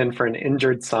Horvath came in for an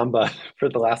injured Samba for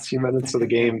the last few minutes of the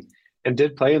game and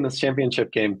did play in this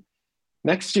championship game.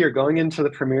 Next year, going into the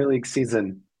Premier League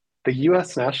season, the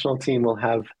U.S. national team will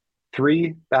have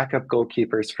 3 backup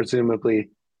goalkeepers, presumably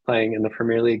playing in the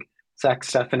Premier League. Zach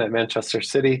Steffen at Manchester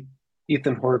City,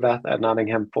 Ethan Horvath at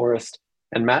Nottingham Forest,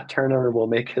 and Matt Turner will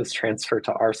make his transfer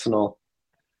to Arsenal.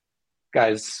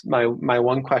 Guys, my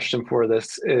one question for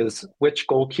this is, which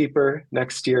goalkeeper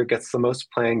next year gets the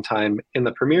most playing time in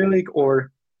the Premier League,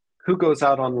 or who goes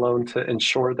out on loan to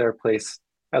ensure their place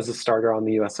as a starter on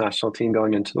the U.S. national team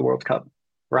going into the World Cup?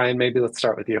 Ryan, maybe let's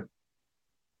start with you.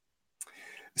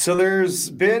 So there's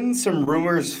been some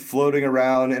rumors floating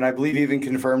around, and I believe even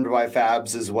confirmed by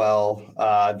Fabs as well,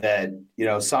 that,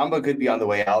 Samba could be on the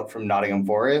way out from Nottingham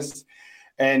Forest.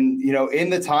 And, in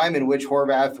the time in which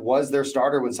Horvath was their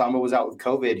starter when Samba was out with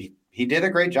COVID, he did a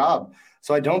great job.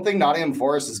 So I don't think Nottingham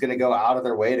Forest is going to go out of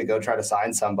their way to go try to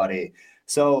sign somebody.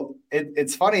 So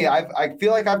it's funny. I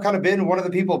feel like I've kind of been one of the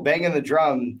people banging the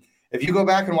drum. If you go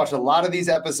back and watch a lot of these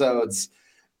episodes,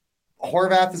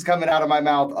 Horvath is coming out of my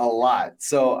mouth a lot.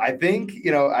 So I think,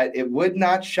 it would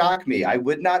not shock me. I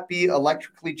would not be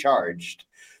electrically charged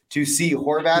to see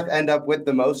Horvath end up with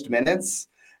the most minutes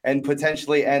and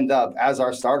potentially end up as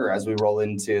our starter as we roll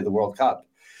into the World Cup.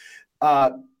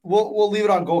 We'll leave it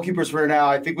on goalkeepers for now.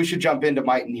 I think we should jump into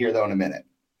Mighten here, though, in a minute.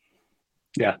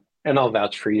 Yeah, and I'll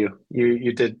vouch for you.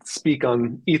 You did speak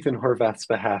on Ethan Horvath's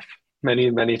behalf many,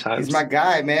 many times. He's my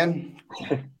guy, man.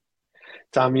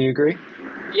 Tom, you agree?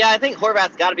 Yeah, I think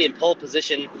Horvath's got to be in pole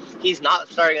position. He's not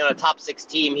starting on a top 6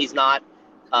 team. He's not.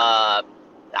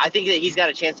 I think that he's got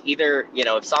a chance either,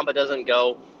 if Samba doesn't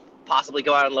go, possibly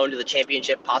go out on loan to the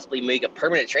championship, possibly make a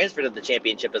permanent transfer to the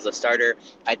championship as a starter.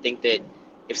 I think that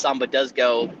if Samba does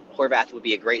go, Horvath would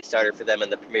be a great starter for them in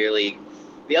the Premier League.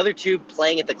 The other two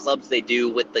playing at the clubs they do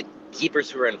with the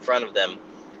keepers who are in front of them,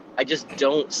 I just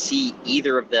don't see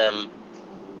either of them,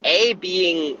 A,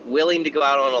 being willing to go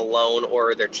out on a loan,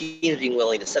 or their teams being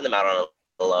willing to send them out on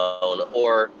a loan,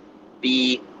 or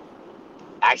B,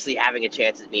 actually having a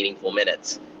chance at meaningful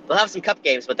minutes. They'll have some cup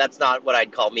games, but that's not what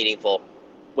I'd call meaningful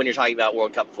when you're talking about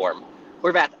World Cup form.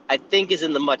 Horvath, I think, is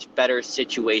in the much better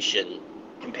situation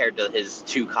compared to his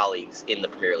two colleagues in the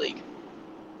Premier League.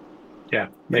 Yeah,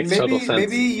 makes total sense.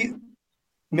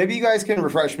 Maybe you guys can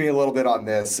refresh me a little bit on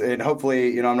this, and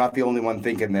hopefully, I'm not the only one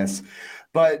thinking this,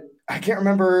 but I can't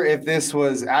remember if this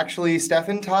was actually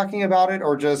Stefan talking about it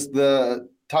or just the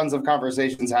tons of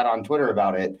conversations had on Twitter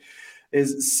about it.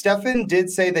 Is Stefan did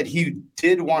say that he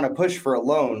did want to push for a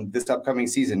loan this upcoming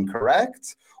season,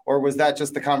 correct? Or was that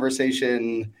just the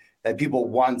conversation that people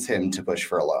want him to push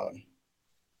for a loan?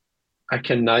 I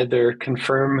can neither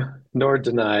confirm nor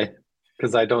deny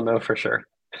because I don't know for sure.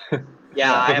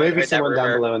 Yeah, but maybe someone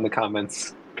down below in the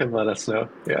comments can let us know.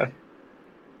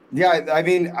 Yeah, I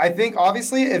mean, I think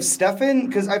obviously if Stefan,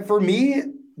 because for me,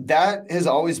 that has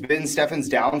always been Stefan's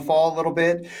downfall a little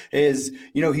bit is,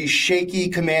 he's shaky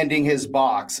commanding his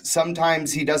box.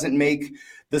 Sometimes he doesn't make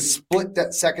the split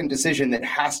that second decision that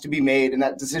has to be made, and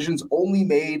that decision's only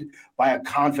made by a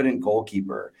confident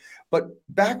goalkeeper. But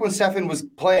back when Stefan was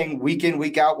playing week in,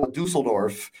 week out with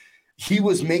Dusseldorf, he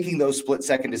was making those split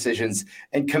second decisions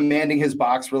and commanding his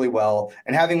box really well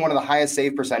and having one of the highest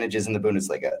save percentages in the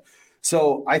Bundesliga.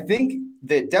 So I think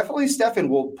that definitely Stefan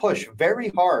will push very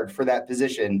hard for that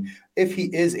position if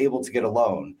he is able to get a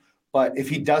loan. But if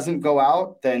he doesn't go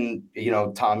out, then,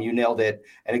 Tom, you nailed it.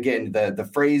 And again, the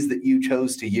phrase that you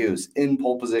chose to use, in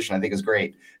pole position, I think is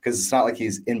great because it's not like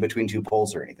he's in between two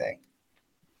poles or anything.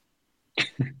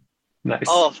 Nice.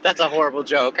 Oh, that's a horrible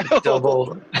joke.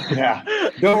 Double. Yeah.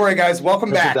 Don't worry, guys.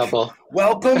 Welcome back. Double.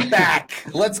 Welcome back.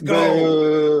 Let's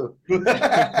go.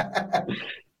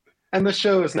 And the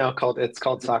show is now called It's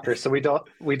Called Soccer. So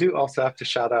we do also have to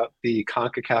shout out the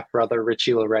CONCACAF brother,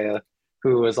 Richie Larea,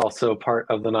 who was also part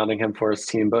of the Nottingham Forest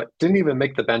team, but didn't even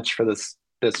make the bench for this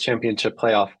championship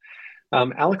playoff.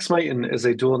 Alex Mighten is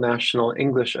a dual national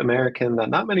English-American that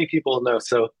not many people know.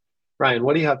 So, Ryan,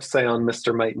 what do you have to say on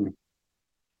Mr. Mighten?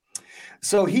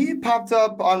 So he popped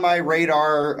up on my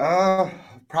radar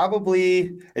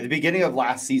probably at the beginning of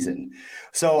last season.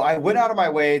 So I went out of my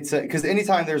way because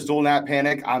anytime there's dual nat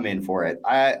panic, I'm in for it.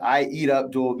 I eat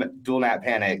up dual nat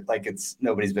panic like it's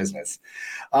nobody's business.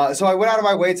 So I went out of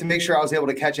my way to make sure I was able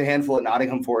to catch a handful at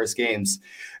Nottingham Forest games.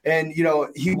 And,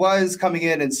 he was coming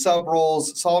in sub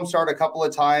roles, saw him start a couple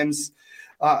of times.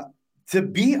 To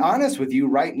be honest with you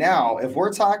right now, if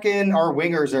we're talking our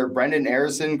wingers are Brendan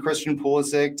Arison, Christian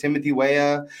Pulisic, Timothy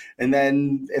Weah, and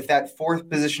then if that fourth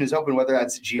position is open, whether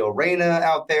that's Gio Reyna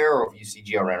out there or if you see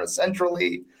Gio Reyna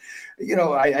centrally,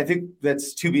 I think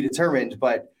that's to be determined.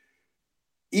 But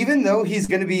even though he's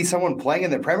going to be someone playing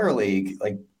in the Premier League,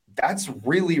 that's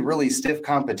really, really stiff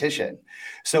competition.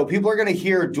 So people are going to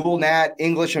hear dual nat,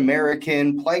 English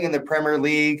American, playing in the Premier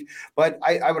League. But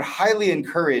I would highly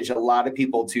encourage a lot of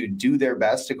people to do their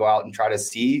best to go out and try to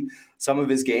see some of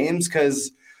his games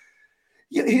because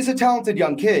he's a talented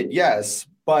young kid, yes.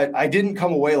 But I didn't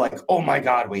come away like, oh, my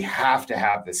God, we have to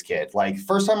have this kid.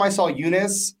 First time I saw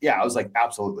Younes, I was like,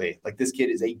 absolutely. This kid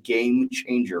is a game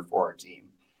changer for our team.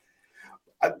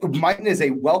 Mighten is a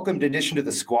welcomed addition to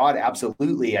the squad.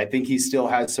 Absolutely. I think he still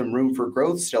has some room for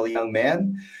growth, still a young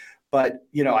man. But,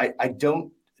 I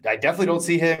definitely don't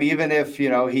see him, even if,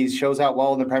 he shows out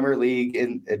well in the Premier League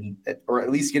or at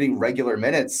least getting regular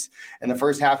minutes in the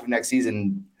first half of next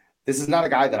season. This is not a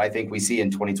guy that I think we see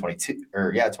in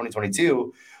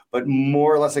 2022, but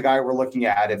more or less a guy we're looking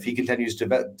at if he continues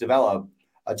to develop.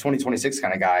 A 2026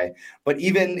 kind of guy. But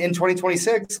even in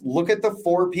 2026, look at the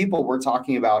four people we're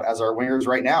talking about as our wingers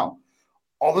right now.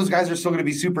 All those guys are still going to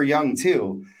be super young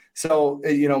too. So,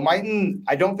 Mighten,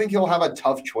 I don't think he'll have a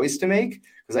tough choice to make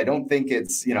because I don't think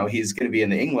it's, he's going to be in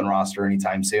the England roster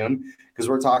anytime soon because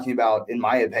we're talking about, in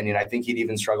my opinion, I think he'd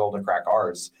even struggle to crack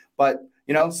ours. But,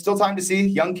 still time to see,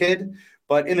 young kid.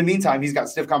 But in the meantime, he's got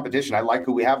stiff competition. I like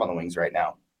who we have on the wings right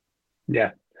now.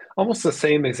 Yeah. Almost the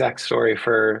same exact story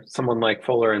for someone like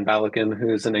Fuller and Balogun,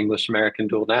 who's an English-American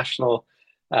dual national,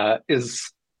 is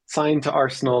signed to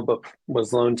Arsenal but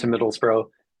was loaned to Middlesbrough.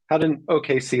 Had an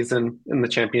okay season in the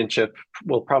championship.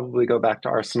 Will probably go back to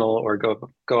Arsenal or go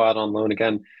out on loan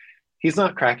again. He's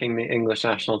not cracking the English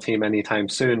national team anytime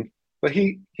soon, but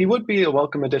he would be a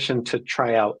welcome addition to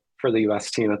try out for the U.S.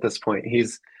 team at this point.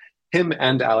 He's him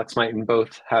and Alex Mighten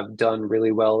both have done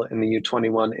really well in the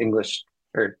U21 English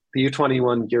or the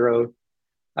U21 Euro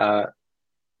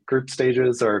group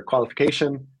stages or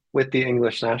qualification with the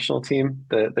English national team,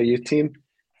 the youth team,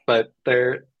 but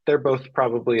they're both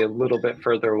probably a little bit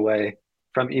further away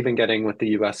from even getting with the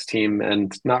US team,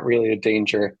 and not really a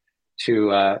danger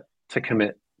to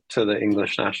commit to the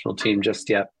English national team just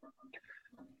yet.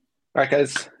 All right,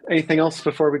 guys, anything else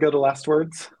before we go to last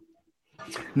words?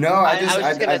 No,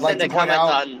 I'd like to point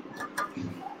out.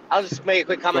 I'll just make a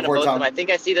quick comment on both of them. I think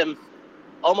I see them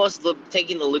almost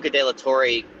taking the Luca De La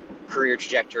Torre career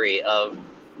trajectory of,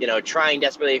 trying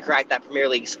desperately to crack that Premier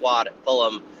League squad at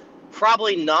Fulham.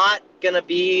 Probably not going to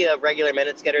be a regular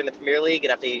minutes getter in the Premier League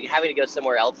and having to go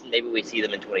somewhere else, and maybe we see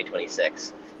them in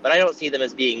 2026. But I don't see them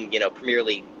as being, Premier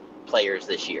League players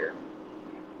this year.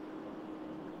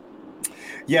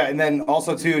 Yeah, and then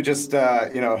also too, just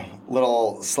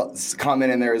little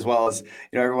comment in there as well as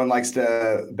everyone likes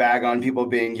to bag on people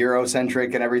being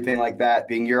Eurocentric and everything like that,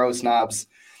 being Euro snobs.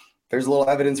 There's a little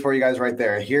evidence for you guys right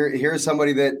there. Here's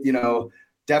somebody that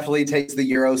definitely takes the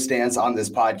Euro stance on this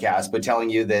podcast, but telling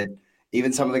you that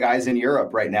even some of the guys in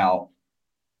Europe right now,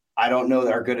 I don't know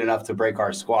that are good enough to break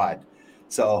our squad.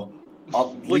 So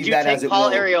I'll leave that as it will.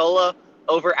 Would you take Paul Areola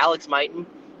over Alex Mighten?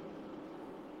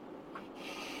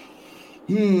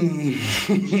 That's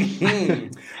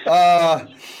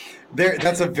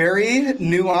a very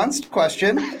nuanced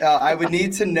question. I would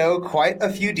need to know quite a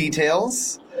few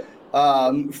details.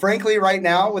 Frankly, right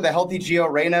now with a healthy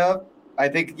Gio Reyna, I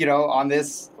think on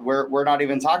this we're not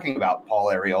even talking about Paul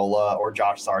Areola or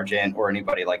Josh Sargent or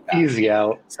anybody like that. Easy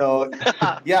out. So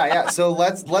yeah. So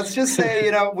let's just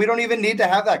say we don't even need to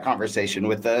have that conversation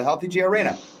with the healthy Gio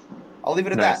Reyna. I'll leave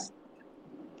it at that.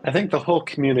 I think the whole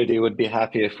community would be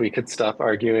happy if we could stop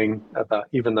arguing about,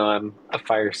 even though I'm a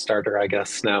fire starter, I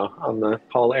guess, now on the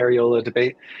Paul Areola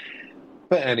debate.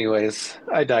 But anyways,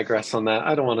 I digress on that.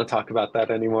 I don't want to talk about that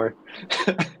anymore.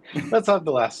 Let's have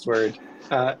the last word.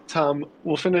 Tom,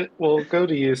 we'll go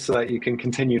to you so that you can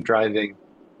continue driving.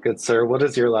 Good sir. What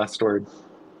is your last word?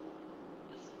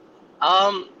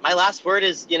 My last word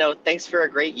is, thanks for a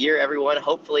great year, everyone.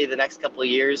 Hopefully the next couple of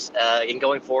years and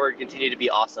going forward continue to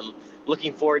be awesome.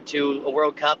 Looking forward to a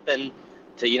World Cup and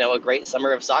to, a great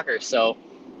summer of soccer. So,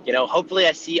 hopefully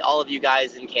I see all of you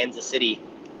guys in Kansas City.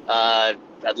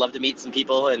 I'd love to meet some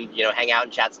people and, hang out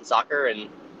and chat some soccer. And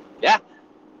yeah,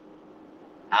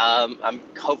 I'm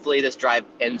hopefully this drive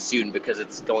ends soon because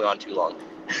it's going on too long.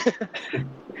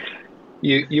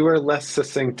 You were less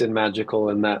succinct and magical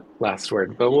in that last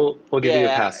word, but we'll give you a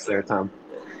pass there, Tom.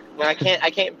 No, I can't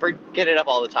get it up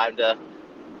all the time to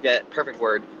get perfect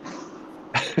word.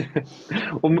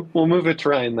 We'll move it to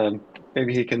Ryan then.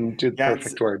 Maybe he can do the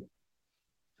perfect word.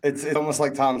 It's almost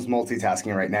like Tom's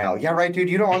multitasking right now. Yeah, right, dude.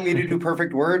 You don't want me to do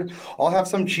perfect word? I'll have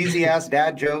some cheesy ass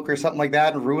dad joke or something like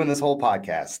that and ruin this whole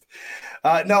podcast.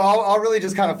 No, I'll really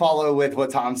just kind of follow with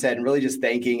what Tom said and really just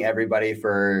thanking everybody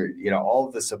for all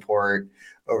of the support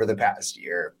over the past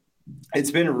year.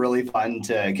 It's been really fun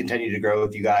to continue to grow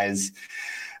with you guys,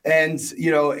 and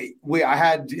I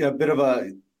had a bit of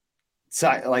a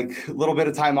little bit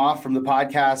of time off from the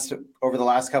podcast over the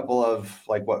last couple of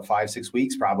 5-6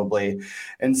 weeks probably.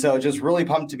 And so just really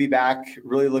pumped to be back,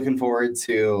 really looking forward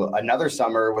to another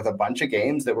summer with a bunch of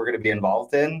games that we're going to be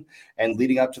involved in and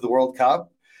leading up to the World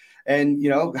Cup. And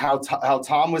how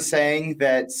Tom was saying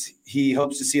that he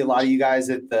hopes to see a lot of you guys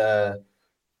at the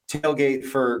tailgate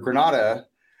for Granada.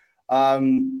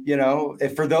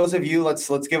 If for those of you,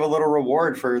 let's give a little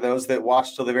reward for those that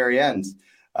watched till the very end.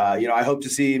 I hope to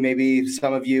see maybe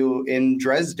some of you in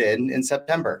Dresden in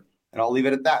September, and I'll leave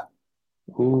it at that.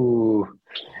 Ooh,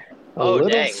 a little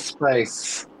dang.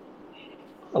 Spice,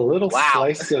 a little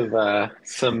slice of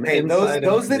some. Hey,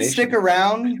 those that stick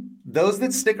around,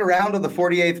 to the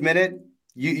 48th minute,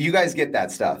 you guys get that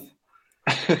stuff.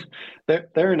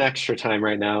 They're in extra time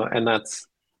right now, and that's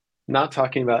not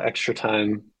talking about extra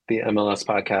time, the MLS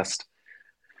podcast.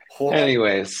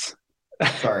 Anyways,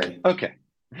 sorry. Okay.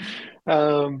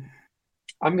 I'm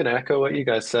going to echo what you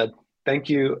guys said. Thank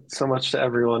you so much to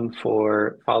everyone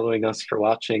for following us, for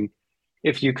watching.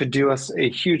 If you could do us a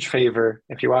huge favor,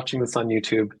 if you're watching this on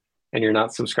YouTube and you're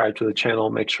not subscribed to the channel,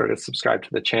 make sure to subscribe to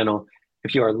the channel.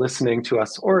 If you are listening to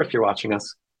us or if you're watching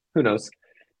us, who knows,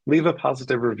 leave a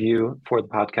positive review for the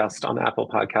podcast on Apple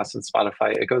Podcasts and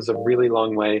Spotify. It goes a really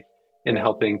long way in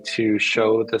helping to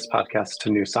show this podcast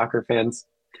to new soccer fans.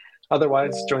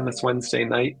 Otherwise, join us Wednesday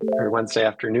night or Wednesday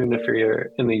afternoon if you're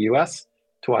in the US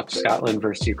to watch Scotland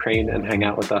versus Ukraine and hang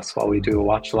out with us while we do a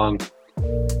watch along.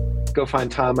 Go find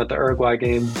Tom at the Uruguay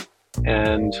game,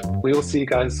 and we will see you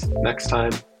guys next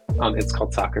time on It's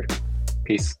Called Soccer.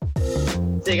 Peace.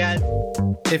 See you guys.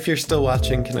 If you're still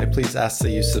watching, can I please ask that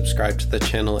you subscribe to the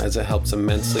channel, as it helps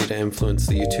immensely to influence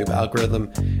the YouTube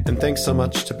algorithm. And thanks so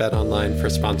much to BetOnline for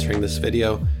sponsoring this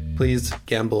video. Please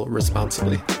gamble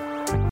responsibly.